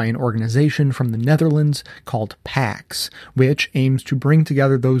produced by an organization from the Netherlands called PAX, which aims to bring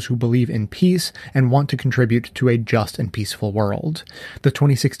together those who believe in peace and want to contribute to a just and peaceful world. The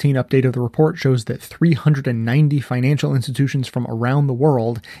 2016 update of the report shows that 390 financial institutions from around the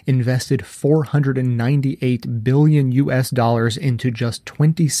world invested $498 billion into just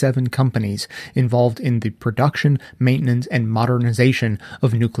 27 companies involved in the production, maintenance, and modernization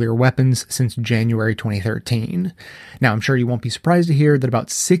of nuclear weapons since January 2013. Now, I'm sure you won't be surprised to hear that about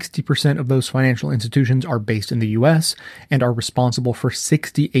 60% of those financial institutions are based in the US and are responsible for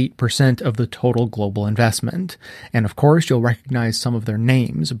 68% of the total global investment. And of course, you'll recognize some of their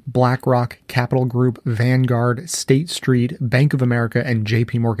names: BlackRock, Capital Group, Vanguard, State Street, Bank of America, and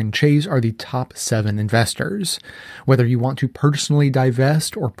JP Morgan Chase are the top 7 investors. Whether you want to personally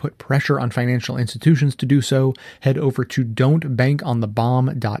divest or put pressure on financial institutions to do so, head over to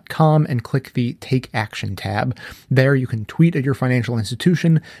don'tbankonthebomb.com and click the Take Action tab. There you can tweet at your financial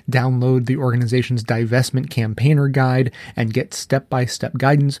institution, download the organization's divestment campaigner guide, and get step-by-step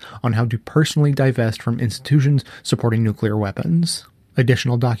guidance on how to personally divest from institutions supporting nuclear weapons.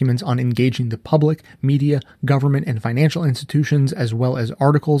 Additional documents on engaging the public, media, government, and financial institutions, as well as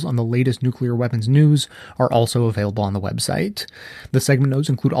articles on the latest nuclear weapons news, are also available on the website. The segment notes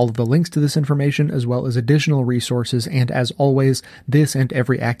include all of the links to this information, as well as additional resources, and as always, this and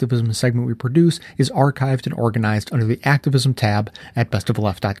every activism segment we produce is archived and organized under the Activism tab at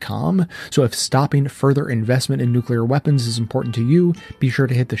bestoftheleft.com. So if stopping further investment in nuclear weapons is important to you, be sure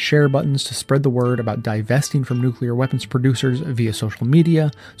to hit the share buttons to spread the word about divesting from nuclear weapons producers via social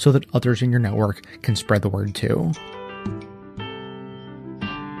media so that others in your network can spread the word too.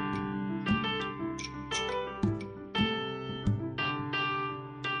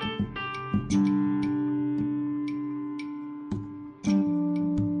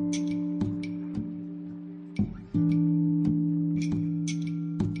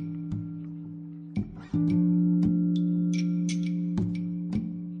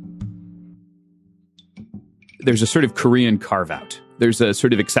 There's a sort of Korean carve-out. There's a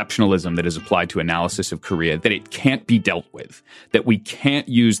sort of exceptionalism that is applied to analysis of Korea, that it can't be dealt with, that we can't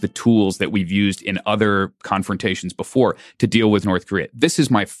use the tools that we've used in other confrontations before to deal with North Korea. This is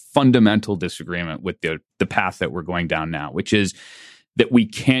my fundamental disagreement with the path that we're going down now, which is that we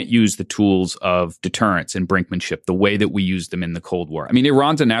can't use the tools of deterrence and brinkmanship the way that we used them in the Cold War. I mean,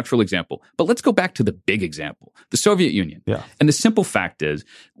 Iran's a natural example, but let's go back to the big example, the Soviet Union. Yeah. And the simple fact is,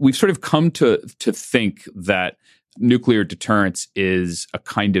 we've sort of come to think that nuclear deterrence is a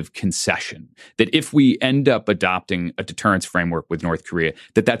kind of concession, that if we end up adopting a deterrence framework with North Korea,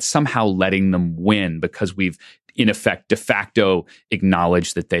 that's somehow letting them win because we've, in effect, de facto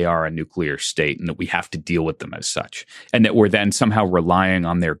acknowledged that they are a nuclear state and that we have to deal with them as such, and that we're then somehow relying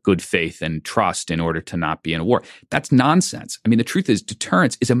on their good faith and trust in order to not be in a war. That's nonsense. I mean, the truth is,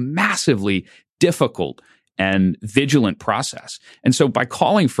 deterrence is a massively difficult and vigilant process. And so by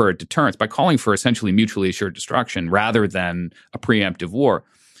calling for a deterrence, by calling for essentially mutually assured destruction rather than a preemptive war,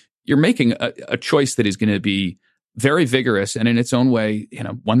 you're making a choice that is going to be very vigorous and in its own way,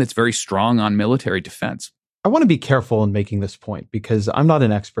 one that's very strong on military defense. I want to be careful in making this point because I'm not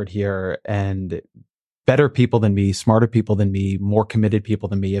an expert here, and better people than me, smarter people than me, more committed people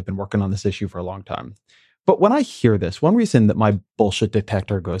than me have been working on this issue for a long time. But when I hear this, one reason that my bullshit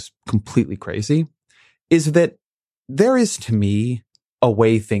detector goes completely crazy is that there is, to me, a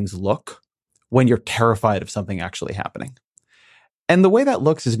way things look when you're terrified of something actually happening. And the way that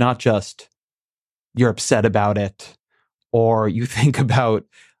looks is not just you're upset about it or you think about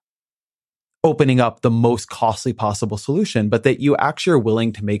opening up the most costly possible solution, but that you actually are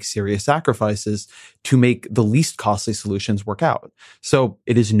willing to make serious sacrifices to make the least costly solutions work out. So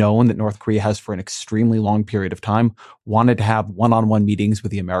it is known that North Korea has, for an extremely long period of time, wanted to have one-on-one meetings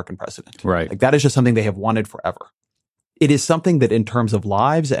with the American president. Right. Like, that is just something they have wanted forever. It is something that in terms of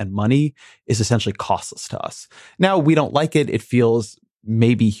lives and money is essentially costless to us. Now, we don't like it. It feels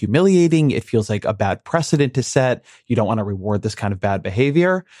maybe humiliating. It feels like a bad precedent to set. You don't want to reward this kind of bad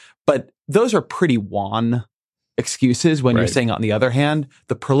behavior. But those are pretty wan excuses when you're saying, on the other hand,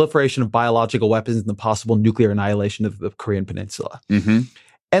 the proliferation of biological weapons and the possible nuclear annihilation of the Korean Peninsula. Mm-hmm.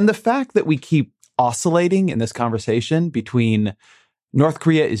 And the fact that we keep oscillating in this conversation between North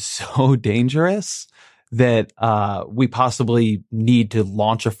Korea is so dangerous that we possibly need to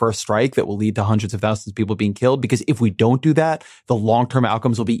launch a first strike that will lead to hundreds of thousands of people being killed. Because if we don't do that, the long-term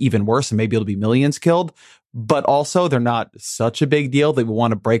outcomes will be even worse and maybe it'll be millions killed. But also, they're not such a big deal that we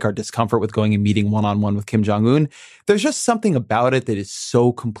want to break our discomfort with going and meeting one-on-one with Kim Jong-un. There's just something about it that is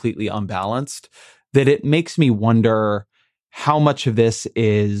so completely unbalanced that it makes me wonder how much of this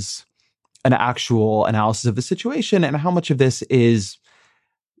is an actual analysis of the situation and how much of this is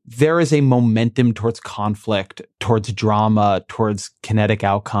there is a momentum towards conflict, towards drama, towards kinetic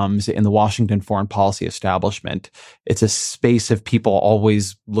outcomes in the Washington foreign policy establishment. It's a space of people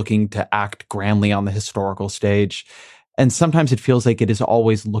always looking to act grandly on the historical stage. And sometimes it feels like it is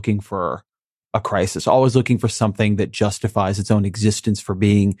always looking for a crisis, always looking for something that justifies its own existence for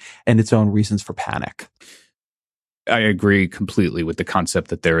being and its own reasons for panic. I agree completely with the concept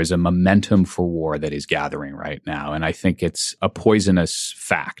that there is a momentum for war that is gathering right now. And I think it's a poisonous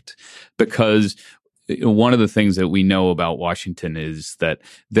fact because one of the things that we know about Washington is that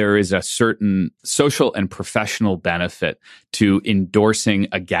there is a certain social and professional benefit to endorsing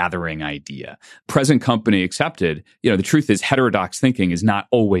a gathering idea. Present company accepted, the truth is heterodox thinking is not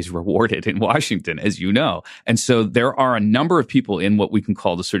always rewarded in Washington, as you know. And so there are a number of people in what we can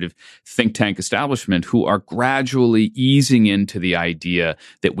call the sort of think tank establishment who are gradually easing into the idea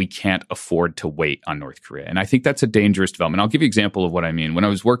that we can't afford to wait on North Korea. And I think that's a dangerous development. I'll give you an example of what I mean. When I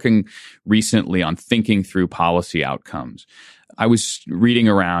was working recently on think thinking through policy outcomes. I was reading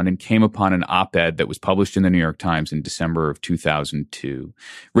around and came upon an op-ed that was published in the New York Times in December of 2002,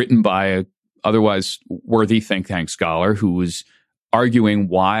 written by a otherwise worthy think tank scholar who was arguing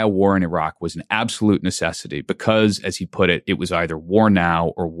why a war in Iraq was an absolute necessity because, as he put it, it was either war now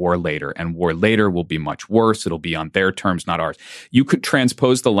or war later, and war later will be much worse. It'll be on their terms, not ours. You could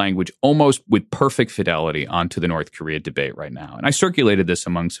transpose the language almost with perfect fidelity onto the North Korea debate right now. And I circulated this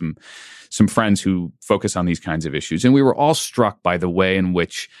among some friends who focus on these kinds of issues, and we were all struck by the way in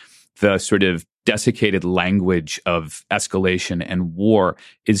which the sort of desiccated language of escalation and war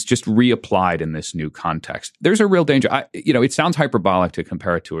is just reapplied in this new context. There's a real danger. It sounds hyperbolic to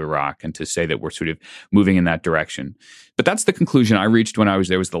compare it to Iraq and to say that we're sort of moving in that direction. But that's the conclusion I reached when I was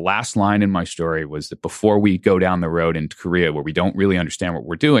there. Was the last line in my story was that before we go down the road into Korea where we don't really understand what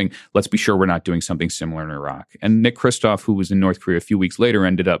we're doing, let's be sure we're not doing something similar in Iraq. And Nick Kristof, who was in North Korea a few weeks later,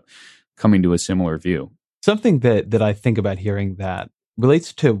 ended up coming to a similar view. Something that I think about hearing that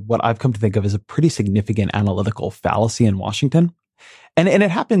relates to what I've come to think of as a pretty significant analytical fallacy in Washington. And it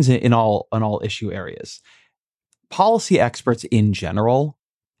happens in all issue areas. Policy experts in general,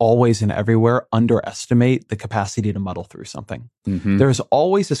 always and everywhere, underestimate the capacity to muddle through something. Mm-hmm. There's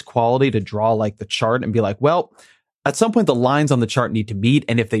always this quality to draw like the chart and be like, well, at some point the lines on the chart need to meet.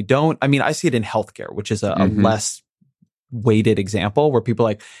 And if they don't, I see it in healthcare, which is a less weighted example where people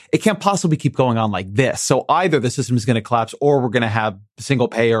are like, it can't possibly keep going on like this. So either the system is going to collapse or we're going to have single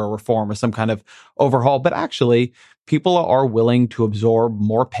payer or reform or some kind of overhaul. But actually, people are willing to absorb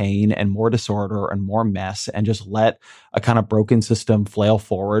more pain and more disorder and more mess and just let a kind of broken system flail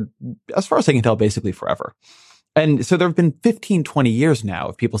forward, as far as I can tell, basically forever. And so there have been 15, 20 years now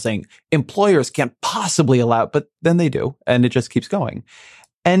of people saying employers can't possibly allow it, but then they do. And it just keeps going.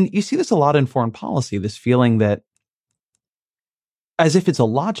 And you see this a lot in foreign policy, this feeling that as if it's a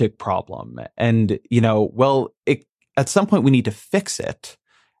logic problem. And, at some point we need to fix it.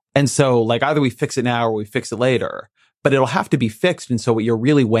 And so either we fix it now or we fix it later, but it'll have to be fixed. And so what you're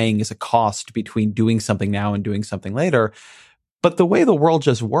really weighing is a cost between doing something now and doing something later. But the way the world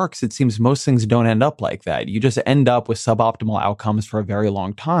just works, it seems most things don't end up like that. You just end up with suboptimal outcomes for a very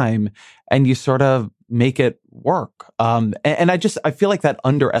long time and you sort of make it work. And I feel like that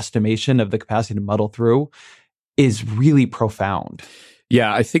underestimation of the capacity to muddle through is really profound.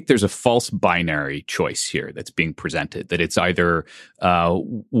 Yeah, I think there's a false binary choice here that's being presented, that it's either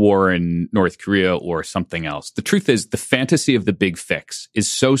war in North Korea or something else. The truth is the fantasy of the big fix is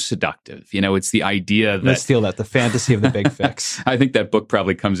so seductive. It's the idea that— Let's steal that, the fantasy of the big fix. I think that book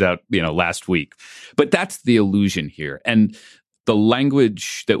probably comes out, last week. But that's the illusion here. And the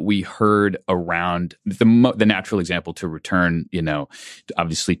language that we heard around the natural example to return,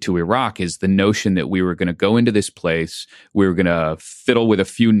 obviously to Iraq is the notion that we were going to go into this place, we were going to fiddle with a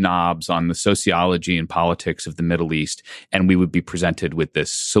few knobs on the sociology and politics of the Middle East, and we would be presented with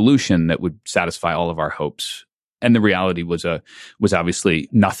this solution that would satisfy all of our hopes. And the reality was obviously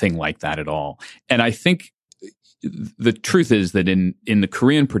nothing like that at all. And I think the truth is that in the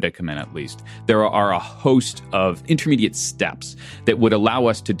Korean predicament, at least, there are a host of intermediate steps that would allow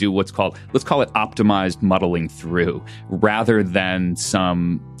us to do let's call it optimized muddling through, rather than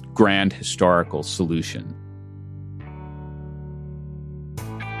some grand historical solution.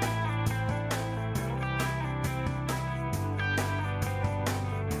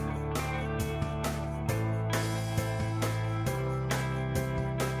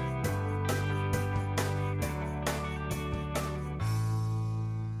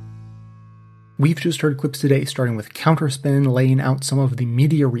 We've just heard clips today starting with Counterspin laying out some of the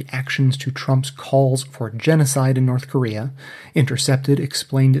media reactions to Trump's calls for genocide in North Korea. Intercepted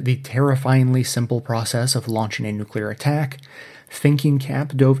explained the terrifyingly simple process of launching a nuclear attack. Thinking Cap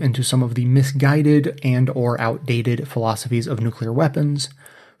dove into some of the misguided and or outdated philosophies of nuclear weapons.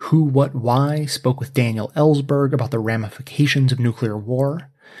 Who, What, Why spoke with Daniel Ellsberg about the ramifications of nuclear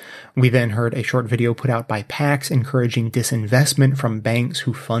war. We then heard a short video put out by PAX encouraging disinvestment from banks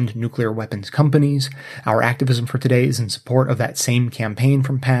who fund nuclear weapons companies. Our activism for today is in support of that same campaign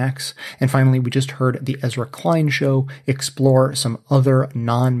from PAX. And finally, we just heard the Ezra Klein Show explore some other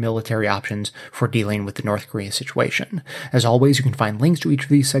non-military options for dealing with the North Korea situation. As always, you can find links to each of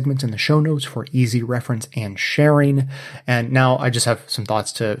these segments in the show notes for easy reference and sharing. And now I just have some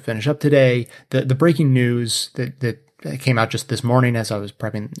thoughts to finish up today. The breaking news that came out just this morning as I was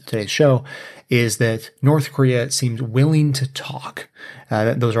prepping today's show, is that North Korea seems willing to talk.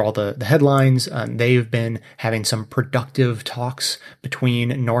 Those are all the headlines. They've been having some productive talks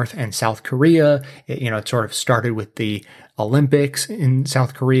between North and South Korea. It sort of started with the Olympics in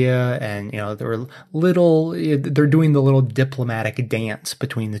South Korea, and they're doing the little diplomatic dance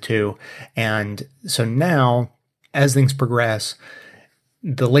between the two. And so now, as things progress,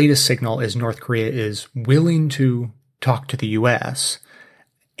 the latest signal is North Korea is willing to talk to the U.S.,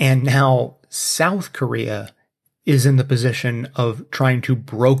 and now South Korea is in the position of trying to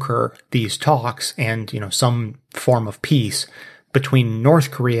broker these talks and, some form of peace between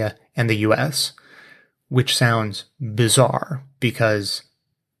North Korea and the U.S., which sounds bizarre because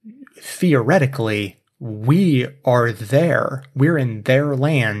theoretically we're in their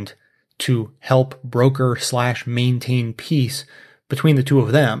land to help broker / maintain peace between the two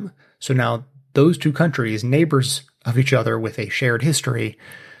of them. So now those two countries, neighbors of each other with a shared history,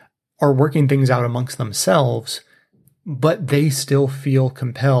 are working things out amongst themselves, but they still feel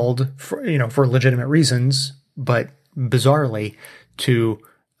compelled for legitimate reasons, but bizarrely to,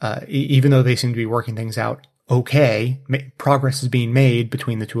 even though they seem to be working things out okay, progress is being made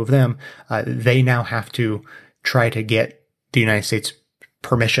between the two of them, they now have to try to get the United States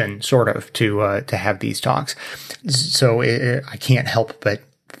permission, sort of, to have these talks. So I can't help but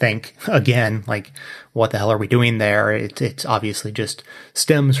think again, like, what the hell are we doing there? It's obviously just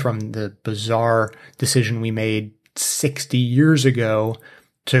stems from the bizarre decision we made 60 years ago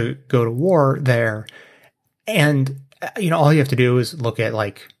to go to war there. And, all you have to do is look at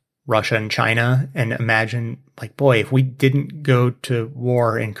like Russia and China and imagine, like, boy, if we didn't go to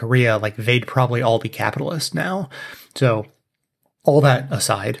war in Korea, like, they'd probably all be capitalist now. So all that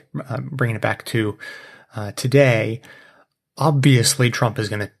aside, bringing it back to today, obviously Trump is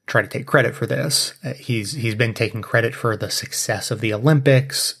going to try to take credit for this. He's been taking credit for the success of the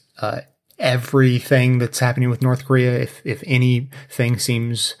Olympics, everything that's happening with North Korea. If anything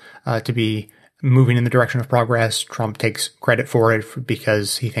seems to be moving in the direction of progress, Trump takes credit for it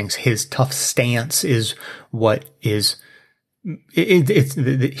because he thinks his tough stance is what is.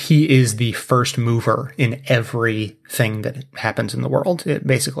 He is the first mover in everything that happens in the world,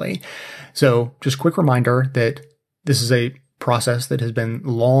 basically. So just quick reminder that this is a process that has been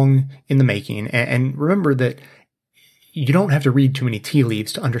long in the making. And remember that you don't have to read too many tea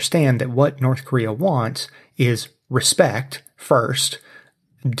leaves to understand that what North Korea wants is respect first,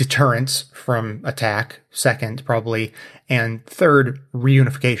 deterrence from attack second, probably, and third,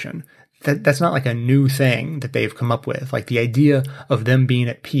 reunification. That's not like a new thing that they've come up with. Like, the idea of them being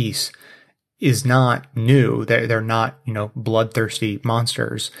at peace is not new. They're not, bloodthirsty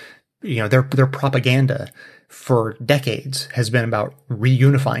monsters. Their propaganda for decades has been about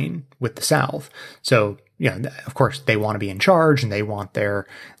reunifying with the South. So, of course they want to be in charge and they want their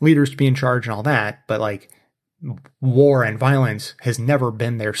leaders to be in charge and all that. But like, war and violence has never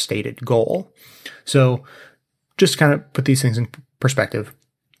been their stated goal. So just kind of put these things in perspective.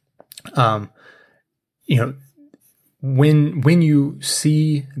 When you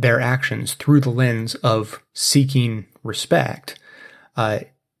see their actions through the lens of seeking respect,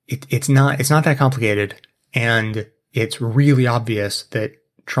 it's not that complicated, and it's really obvious that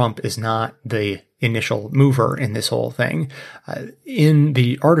Trump is not the initial mover in this whole thing. In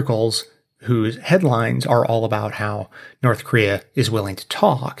the articles whose headlines are all about how North Korea is willing to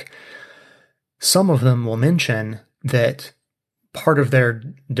talk, some of them will mention that part of their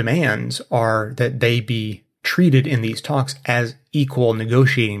demands are that they be treated in these talks as equal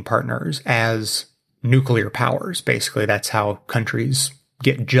negotiating partners, as nuclear powers. Basically, that's how countries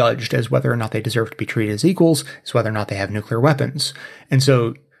get judged as whether or not they deserve to be treated as equals, is whether or not they have nuclear weapons. And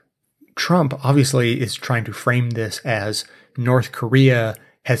so Trump obviously is trying to frame this as North Korea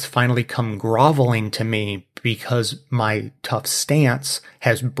has finally come groveling to me because my tough stance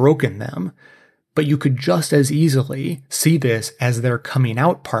has broken them. But you could just as easily see this as their coming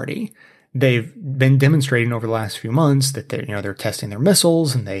out party. They've been demonstrating over the last few months that they're testing their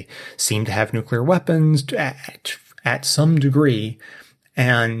missiles, and they seem to have nuclear weapons at some degree.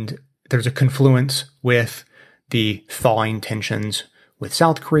 And there's a confluence with the thawing tensions with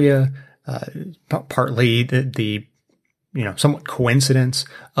South Korea, partly the somewhat coincidence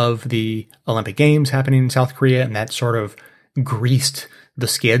of the Olympic Games happening in South Korea, and that sort of greased the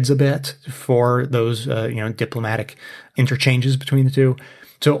skids a bit for those, diplomatic interchanges between the two.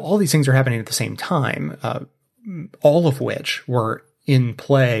 So all these things are happening at the same time, all of which were in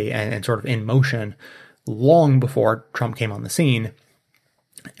play and sort of in motion long before Trump came on the scene.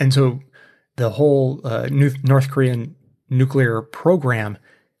 And so the whole North Korean nuclear program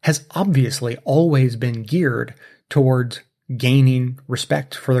has obviously always been geared towards gaining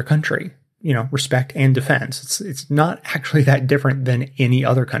respect for their country, respect and defense. It's not actually that different than any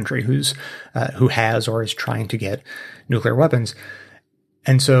other country who has or is trying to get nuclear weapons.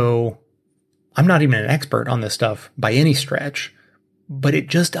 And so I'm not even an expert on this stuff by any stretch, but it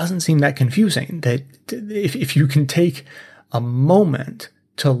just doesn't seem that confusing that if you can take a moment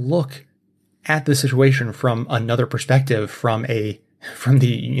to look at the situation from another perspective, from the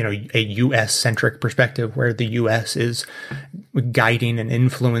U.S. centric perspective, where the U.S. is guiding and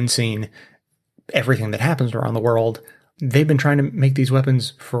influencing everything that happens around the world. They've been trying to make these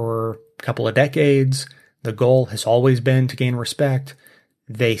weapons for a couple of decades. The goal has always been to gain respect.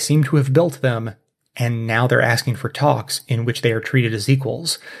 They seem to have built them, and now they're asking for talks in which they are treated as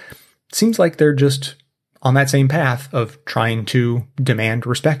equals. Seems like they're just on that same path of trying to demand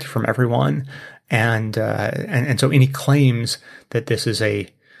respect from everyone. And so any claims that this is a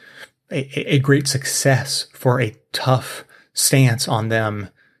great success for a tough stance on them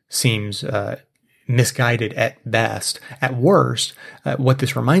seems misguided at best. At worst, what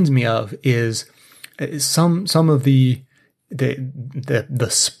this reminds me of is some of the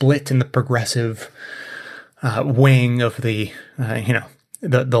split in the progressive wing of the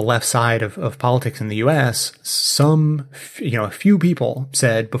left side of politics in the U.S., a few people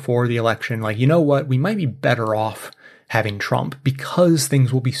said before the election, like, you know what, we might be better off having Trump because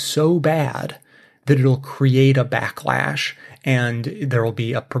things will be so bad that it'll create a backlash and there will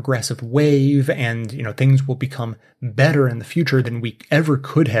be a progressive wave and, things will become better in the future than we ever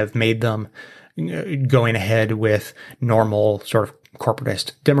could have made them going ahead with normal sort of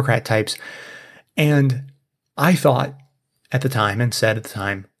corporatist Democrat types. And I thought at the time and said at the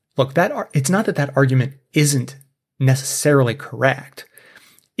time, look, it's not that argument isn't necessarily correct.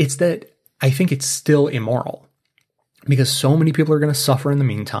 It's that I think it's still immoral because so many people are going to suffer in the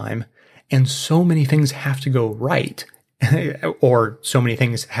meantime and so many things have to go right or so many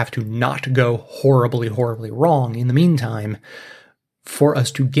things have to not go horribly, horribly wrong in the meantime for us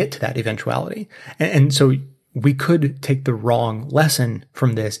to get to that eventuality. And so we could take the wrong lesson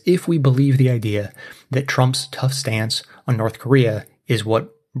from this if we believe the idea that Trump's tough stance on North Korea is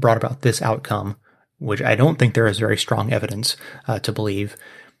what brought about this outcome, which I don't think there is very strong evidence to believe.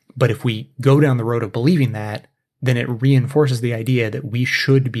 But if we go down the road of believing that, then it reinforces the idea that we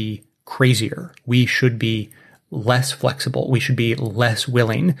should be crazier. We should be less flexible. We should be less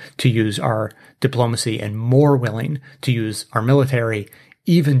willing to use our diplomacy and more willing to use our military,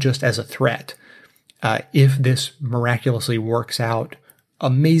 even just as a threat. If this miraculously works out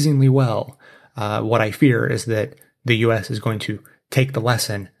amazingly well, what I fear is that the U.S. is going to take the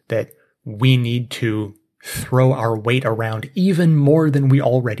lesson that we need to throw our weight around even more than we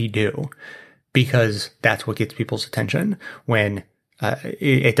already do, because that's what gets people's attention when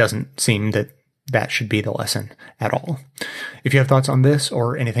it doesn't seem that should be the lesson at all. If you have thoughts on this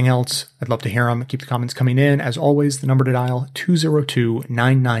or anything else, I'd love to hear them. Keep the comments coming in. As always, the number to dial,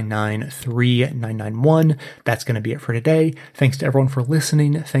 202-999-3991. That's going to be it for today. Thanks to everyone for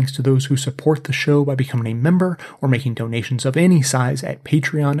listening. Thanks to those who support the show by becoming a member or making donations of any size at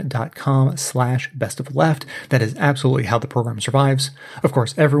patreon.com/bestofleft. That is absolutely how the program survives. Of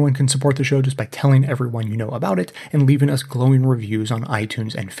course, everyone can support the show just by telling everyone you know about it and leaving us glowing reviews on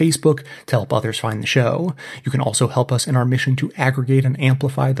iTunes and Facebook to help others find the show. You can also help us in our mission to aggregate and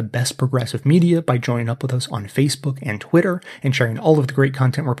amplify the best progressive media by joining up with us on Facebook and Twitter and sharing all of the great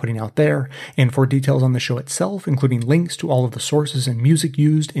content we're putting out there. And for details on the show itself, including links to all of the sources and music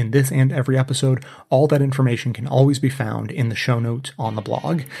used in this and every episode, all that information can always be found in the show notes on the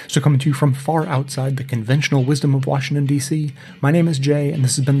blog. So coming to you from far outside the conventional wisdom of Washington, D.C., my name is Jay, and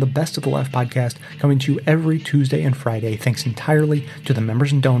this has been the Best of the Left podcast, coming to you every Tuesday and Friday, thanks entirely to the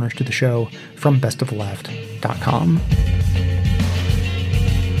members and donors to the show from bestoftheleft.com.